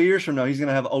 a couple of years from now, he's going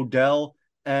to have Odell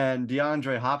and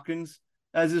DeAndre Hopkins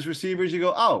as his receivers, you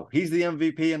go, oh, he's the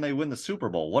MVP and they win the Super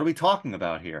Bowl. What are we talking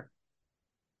about here?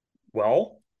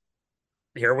 Well,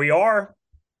 here we are.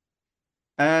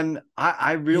 And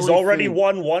I really he's already think,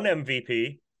 won one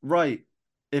MVP. Right.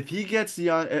 If he gets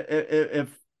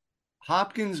if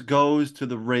Hopkins goes to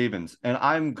the Ravens, and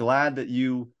I'm glad that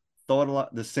you thought a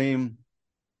lot the same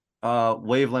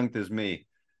wavelength as me,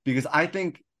 because I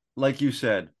think, like you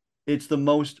said, it's the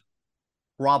most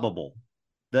probable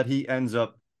that he ends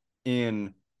up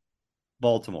in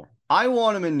Baltimore. I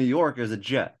want him in New York as a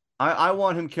Jet. I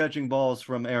want him catching balls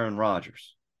from Aaron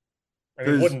Rodgers. I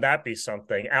mean, wouldn't that be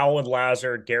something? Alan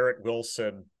Lazard, Garrett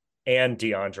Wilson, and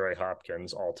DeAndre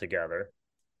Hopkins all together.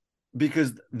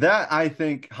 Because that, I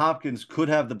think, Hopkins could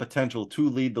have the potential to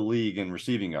lead the league in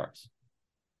receiving yards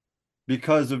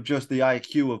because of just the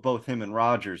IQ of both him and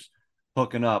Rodgers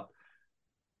hooking up.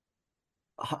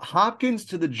 Hopkins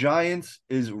to the Giants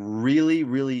is really,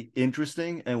 really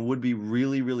interesting and would be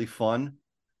really, really fun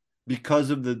because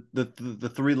of the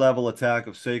 3-level attack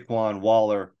of Saquon,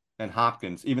 Waller, and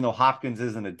Hopkins, even though Hopkins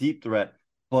isn't a deep threat,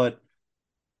 but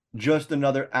just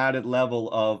another added level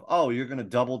of, oh, you're going to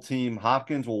double team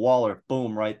Hopkins? Well, Waller,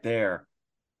 boom, right there.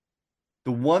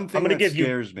 The one thing that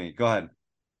scares me, go ahead.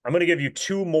 I'm going to give you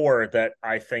 2 more that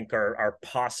I think are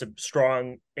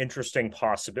strong, interesting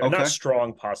possibilities. Okay. Not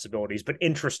strong possibilities, but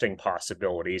interesting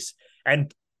possibilities.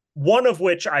 And one of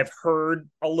which I've heard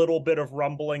a little bit of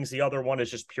rumblings. The other one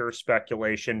is just pure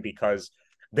speculation because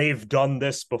they've done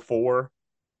this before.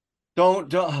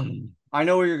 Don't. I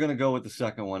know where you're going to go with the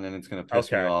second one, and it's going to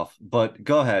piss me off. But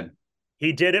go ahead.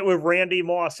 He did it with Randy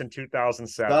Moss in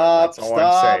 2007. That's all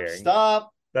I'm saying.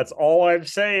 Stop. That's all I'm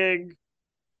saying.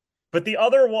 But the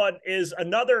other one is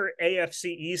another AFC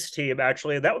East team,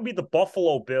 actually. That would be the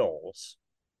Buffalo Bills.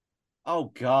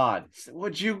 Oh, God.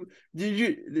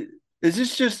 Is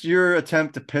this just your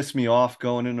attempt to piss me off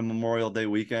going into Memorial Day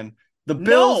weekend? The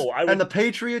Bills and the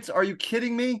Patriots? Are you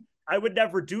kidding me? I would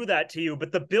never do that to you,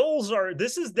 but the Bills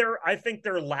this is I think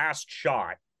their last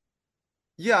shot.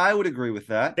 Yeah, I would agree with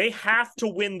that. They have to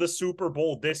win the Super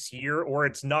Bowl this year or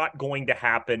it's not going to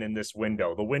happen in this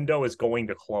window. The window is going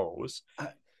to close.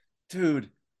 Dude,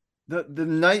 the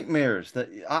nightmares that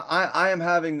I am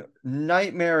having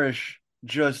nightmarish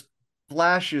just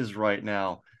flashes right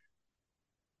now.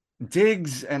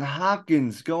 Diggs and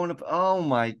Hopkins going up. Oh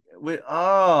my,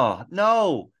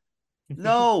 no.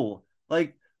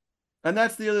 Like, and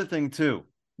that's the other thing too.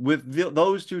 with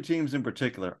those two teams in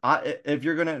particular, if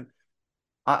you're gonna,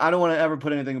 I don't want to ever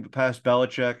put anything past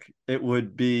Belichick. It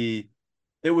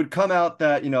would come out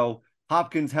that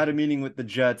Hopkins had a meeting with the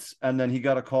Jets, and then he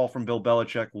got a call from Bill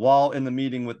Belichick while in the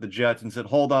meeting with the Jets and said,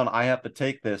 "Hold on, I have to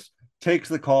take this." Takes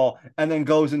the call and then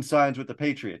goes and signs with the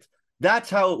Patriots. That's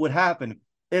how it would happen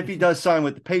if he does sign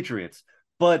with the Patriots.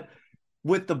 But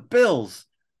with the Bills,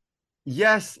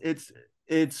 yes,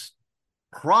 it's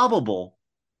probable.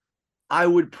 I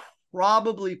would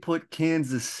probably put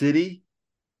Kansas City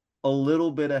a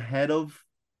little bit ahead of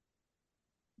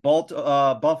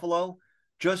Buffalo,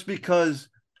 just because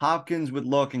Hopkins would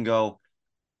look and go,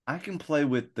 I can play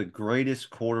with the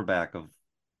greatest quarterback of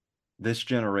this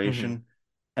generation,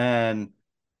 and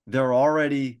they're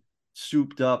already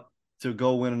souped up to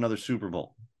go win another Super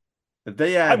Bowl. If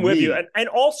they add I'm with you. And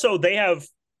also they have,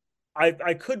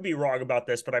 I could be wrong about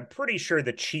this, but I'm pretty sure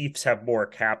the Chiefs have more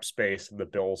cap space than the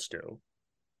Bills do.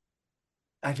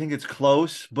 I think it's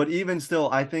close, but even still,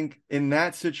 I think in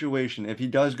that situation, if he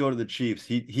does go to the Chiefs,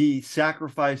 he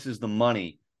sacrifices the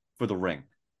money for the ring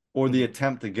or the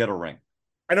attempt to get a ring.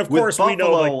 And of With course,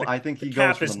 Buffalo, we know I think the he cap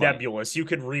goes for is the money. nebulous. You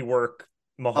could rework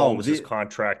Mahomes'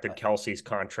 contract and Kelsey's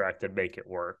contract and make it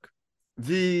work.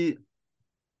 The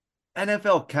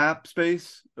NFL cap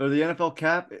space or the NFL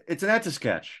cap, it's an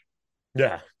etch-a-sketch.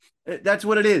 Yeah. That's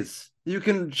what it is. You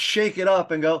can shake it up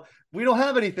and go, we don't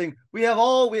have anything. We have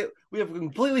a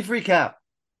completely free cap.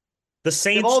 The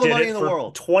Saints all the did money it in the for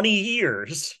world. 20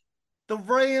 years. The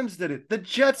Rams did it. The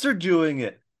Jets are doing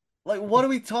it. Like, what are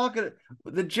we talking?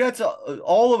 The Jets,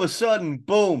 all of a sudden,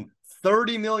 boom,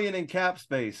 30 million in cap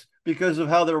space because of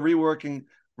how they're reworking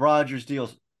Rodgers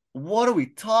deals. What are we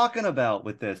talking about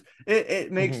with this?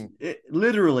 It makes it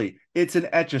literally, it's an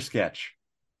etch-a-sketch.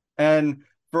 And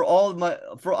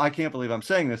I can't believe I'm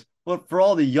saying this, but for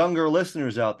all the younger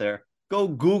listeners out there, go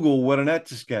Google what an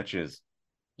etch-a-sketch is.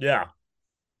 Yeah.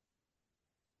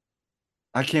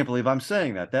 I can't believe I'm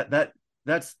saying that.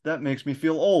 That makes me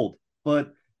feel old.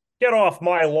 But get off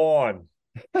my lawn.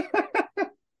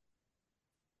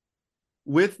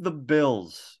 With the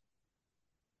Bills,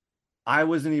 I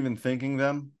wasn't even thinking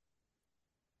them,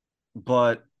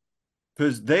 but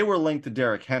because they were linked to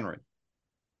Derrick Henry.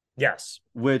 Yes,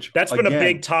 which that's been a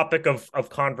big topic of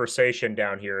conversation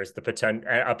down here, is a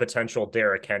potential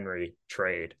Derrick Henry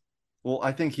trade. Well,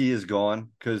 I think he is gone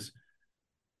because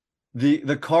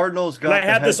the Cardinals got the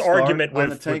head start argument on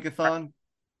the Tankathon.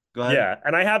 Go ahead. Yeah,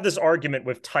 and I have this argument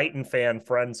with Titan fan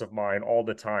friends of mine all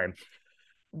the time.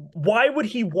 Why would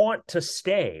he want to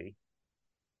stay?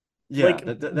 Yeah, like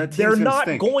that they're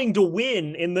not going to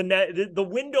win in the net. The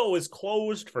window is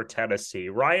closed for Tennessee.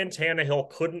 Ryan Tannehill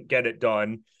couldn't get it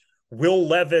done. Will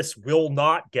Levis will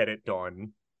not get it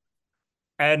done.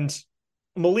 And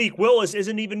Malik Willis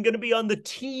isn't even going to be on the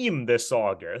team this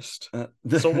August.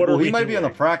 So what are we he might doing? be on the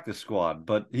practice squad,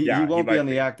 but he won't be on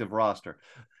the active roster.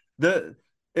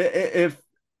 If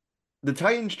the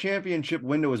Titans championship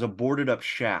window is a boarded up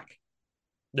shack.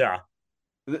 Yeah.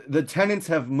 The tenants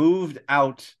have moved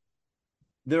out.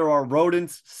 There are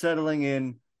rodents settling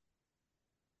in.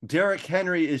 Derrick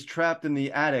Henry is trapped in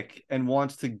the attic and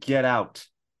wants to get out.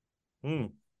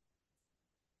 Sounds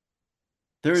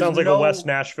like a West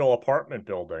Nashville apartment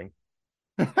building.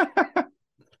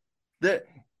 There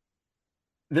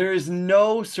is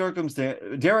no circumstance.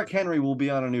 Derrick Henry will be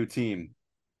on a new team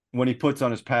when he puts on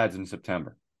his pads in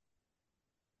September.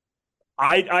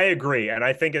 I agree, and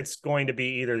I think it's going to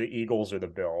be either the Eagles or the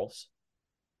Bills.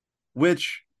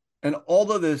 And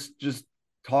all of this, just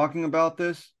talking about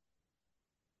this,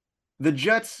 the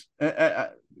Jets,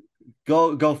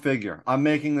 go figure. I'm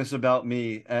making this about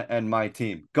me and my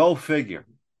team. Go figure.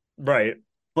 Right.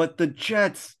 But the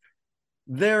Jets,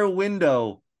 their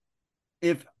window,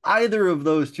 if either of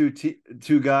those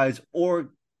two guys, or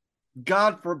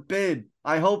God forbid,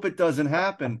 I hope it doesn't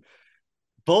happen,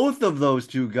 both of those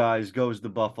two guys goes to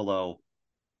Buffalo.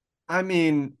 I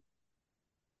mean,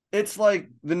 it's like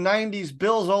the 90s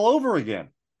Bills all over again.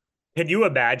 Can you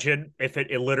imagine if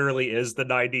it literally is the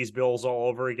 90s Bills all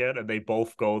over again and they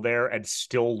both go there and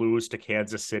still lose to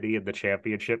Kansas City in the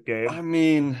championship game? I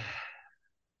mean,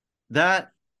 if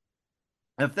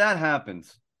that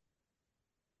happens,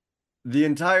 the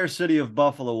entire city of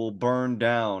Buffalo will burn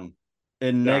down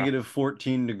in negative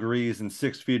 14 degrees and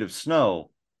 6 feet of snow,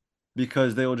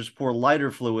 because they will just pour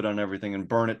lighter fluid on everything and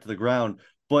burn it to the ground.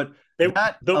 But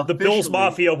the Bills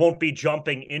Mafia won't be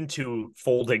jumping into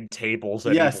folding tables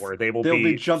anymore. Yes, they'll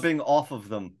be jumping off of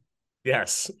them.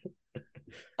 Yes.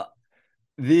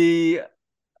 And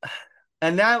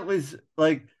that was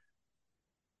like,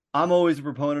 I'm always a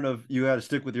proponent of you got to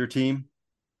stick with your team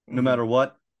no matter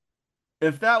what.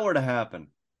 If that were to happen,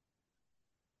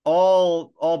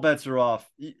 all bets are off.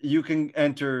 You can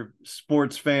enter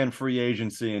sports fan free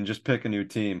agency and just pick a new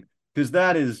team, because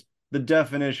that is the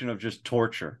definition of just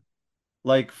torture,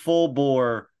 like full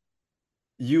bore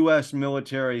U.S.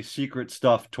 military secret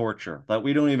stuff torture that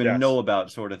we don't even know Yes.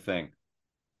 about, sort of thing.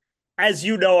 As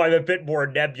you know, I'm a bit more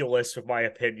nebulous with my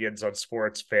opinions on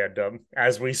sports fandom,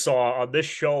 as we saw on this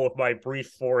show with my brief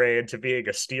foray into being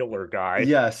a Steeler guy.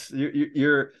 Yes,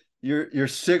 your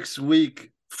 6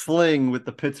 week fling with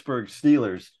the Pittsburgh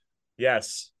Steelers.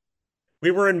 Yes. We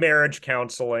were in marriage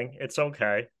counseling. It's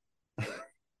okay.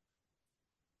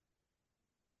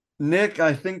 Nick,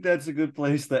 I think that's a good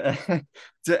place to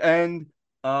end.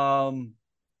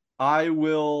 I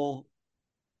will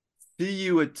see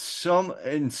you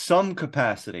in some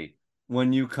capacity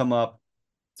when you come up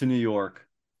to New York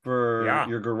for Yeah.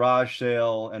 your garage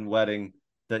sale and wedding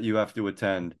that you have to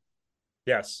attend.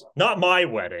 Yes. Not my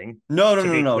wedding, No, no, to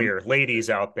no, be no. clear. Ladies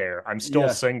out there, I'm still Yeah,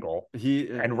 single he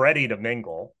and ready to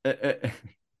mingle.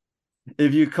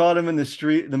 if you caught him in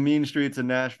the mean streets of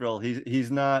Nashville, he's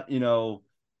not,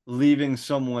 leaving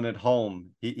someone at home.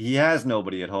 He has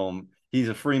nobody at home. He's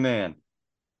a free man.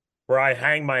 Where I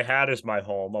hang my hat as my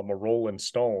home, I'm a Rolling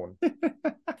Stone.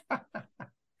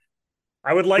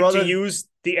 I would like to use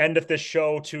the end of this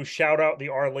show to shout out the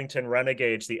Arlington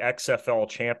Renegades, the XFL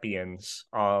champions.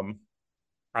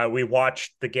 We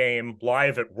watched the game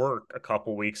live at work a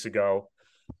couple weeks ago.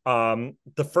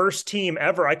 The first team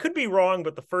ever, I could be wrong,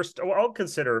 but I'll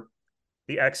consider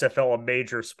the XFL a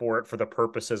major sport for the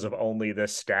purposes of only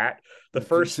this stat. The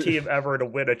first team ever to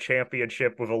win a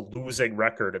championship with a losing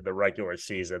record in the regular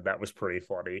season. That was pretty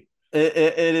funny.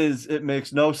 It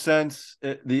makes no sense.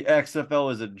 The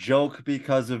XFL is a joke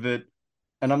because of it.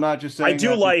 And I'm not just saying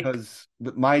because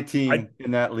my team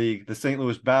in that league, the St.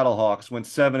 Louis Battlehawks, went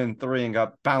 7-3 and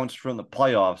got bounced from the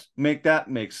playoffs. Make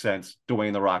sense,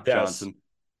 Dwayne "The Rock" Johnson.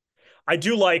 I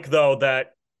do like, though,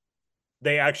 that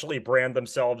they actually brand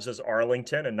themselves as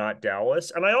Arlington and not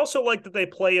Dallas. And I also like that they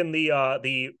play in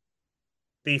the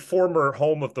former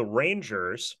home of the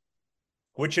Rangers,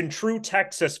 which in true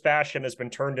Texas fashion has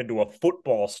been turned into a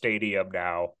football stadium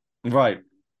now. Right.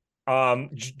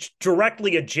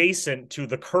 Directly adjacent to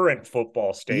the current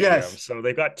football stadium. Yes. So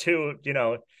they've got two,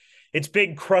 it's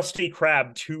big Krusty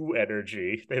Krab 2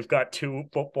 energy. They've got two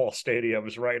football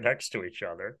stadiums right next to each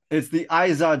other. It's the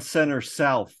Izod Center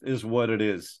South is what it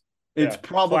is. It's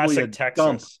probably a Texas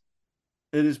dump.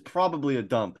 It is probably a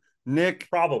dump. Nick,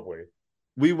 probably.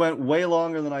 We went way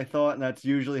longer than I thought, and that's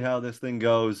usually how this thing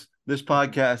goes. This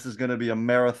podcast is going to be a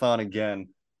marathon again.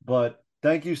 But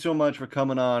thank you so much for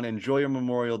coming on. Enjoy your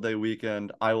Memorial Day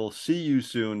weekend. I will see you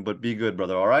soon, but be good,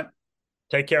 brother. All right?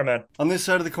 Take care, man. On this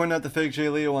side of the coin, not the fake J.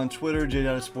 Leo on Twitter,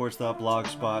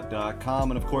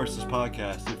 j.sports.blogspot.com, and of course this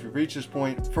podcast. If you've reached this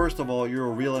point, first of all, you're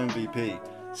a real MVP.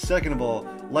 Second of all,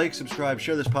 like, subscribe,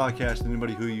 share this podcast to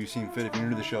anybody who you seem fit. If you're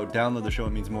new to the show, download the show. It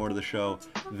means more to the show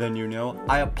than you know.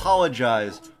 I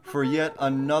apologize for yet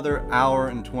another hour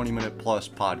and 20-minute plus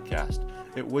podcast.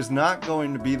 It was not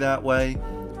going to be that way.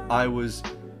 I was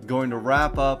going to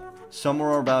wrap up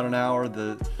somewhere about an hour. I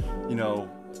don't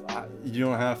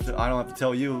have to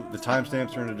tell you. The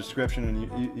timestamps are in the description,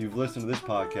 and you've listened to this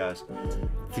podcast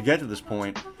to get to this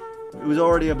point. It was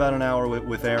already about an hour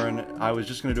with Aaron. I was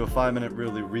just going to do a 5-minute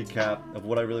really recap of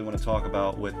what I really want to talk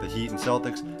about with the Heat and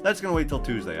Celtics. That's going to wait till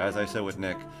Tuesday, as I said with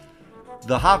Nick.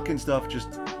 The Hopkins stuff,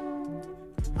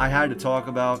 I had to talk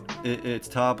about. It's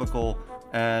topical,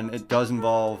 and it does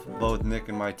involve both Nick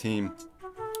and my team.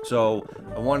 So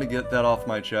I wanted to get that off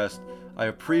my chest. I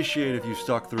appreciate if you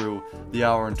stuck through the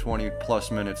hour and 20 plus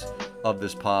minutes of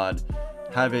this pod.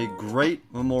 Have a great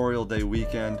Memorial Day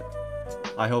weekend.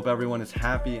 I hope everyone is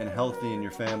happy and healthy in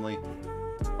your family.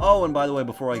 Oh, and by the way,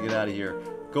 before I get out of here,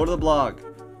 go to the blog,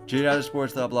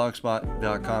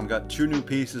 j.sports.blogspot.com. Got 2 new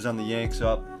pieces on the Yanks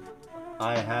up.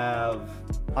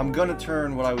 I'm going to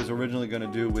turn what I was originally going to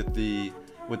do with the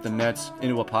Nets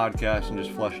into a podcast and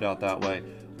just flesh it out that way.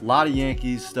 A lot of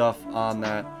Yankees stuff on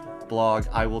that blog.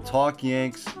 I will talk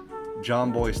Yanks,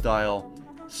 John Boy style,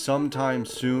 sometime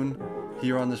soon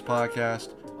here on this podcast.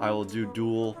 I will do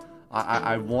dual.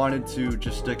 I wanted to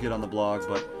just stick it on the blog,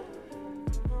 but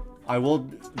I will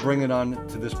bring it on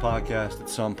to this podcast at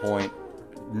some point.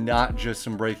 Not just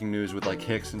some breaking news with like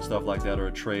Hicks and stuff like that, or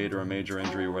a trade or a major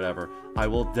injury or whatever. I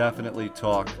will definitely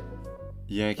talk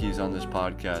Yankees on this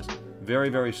podcast very,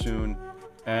 very soon.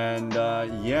 And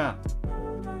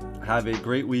have a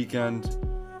great weekend.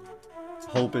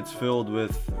 Hope it's filled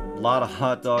with a lot of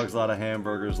hot dogs, a lot of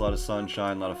hamburgers, a lot of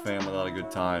sunshine, a lot of family, a lot of good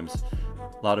times,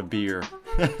 a lot of beer.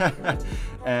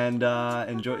 And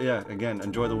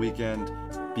enjoy the weekend.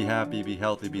 Be happy, be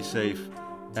healthy, be safe,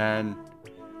 and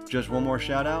just one more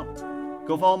shout out.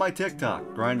 Go follow my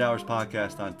TikTok, Grind Hours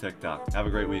Podcast on TikTok. Have a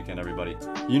great weekend, everybody.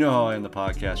 You know how I end the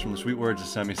podcast, from the sweet words of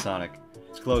Semisonic.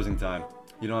 It's closing time.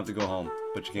 You don't have to go home,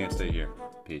 but you can't stay here.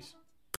 Peace.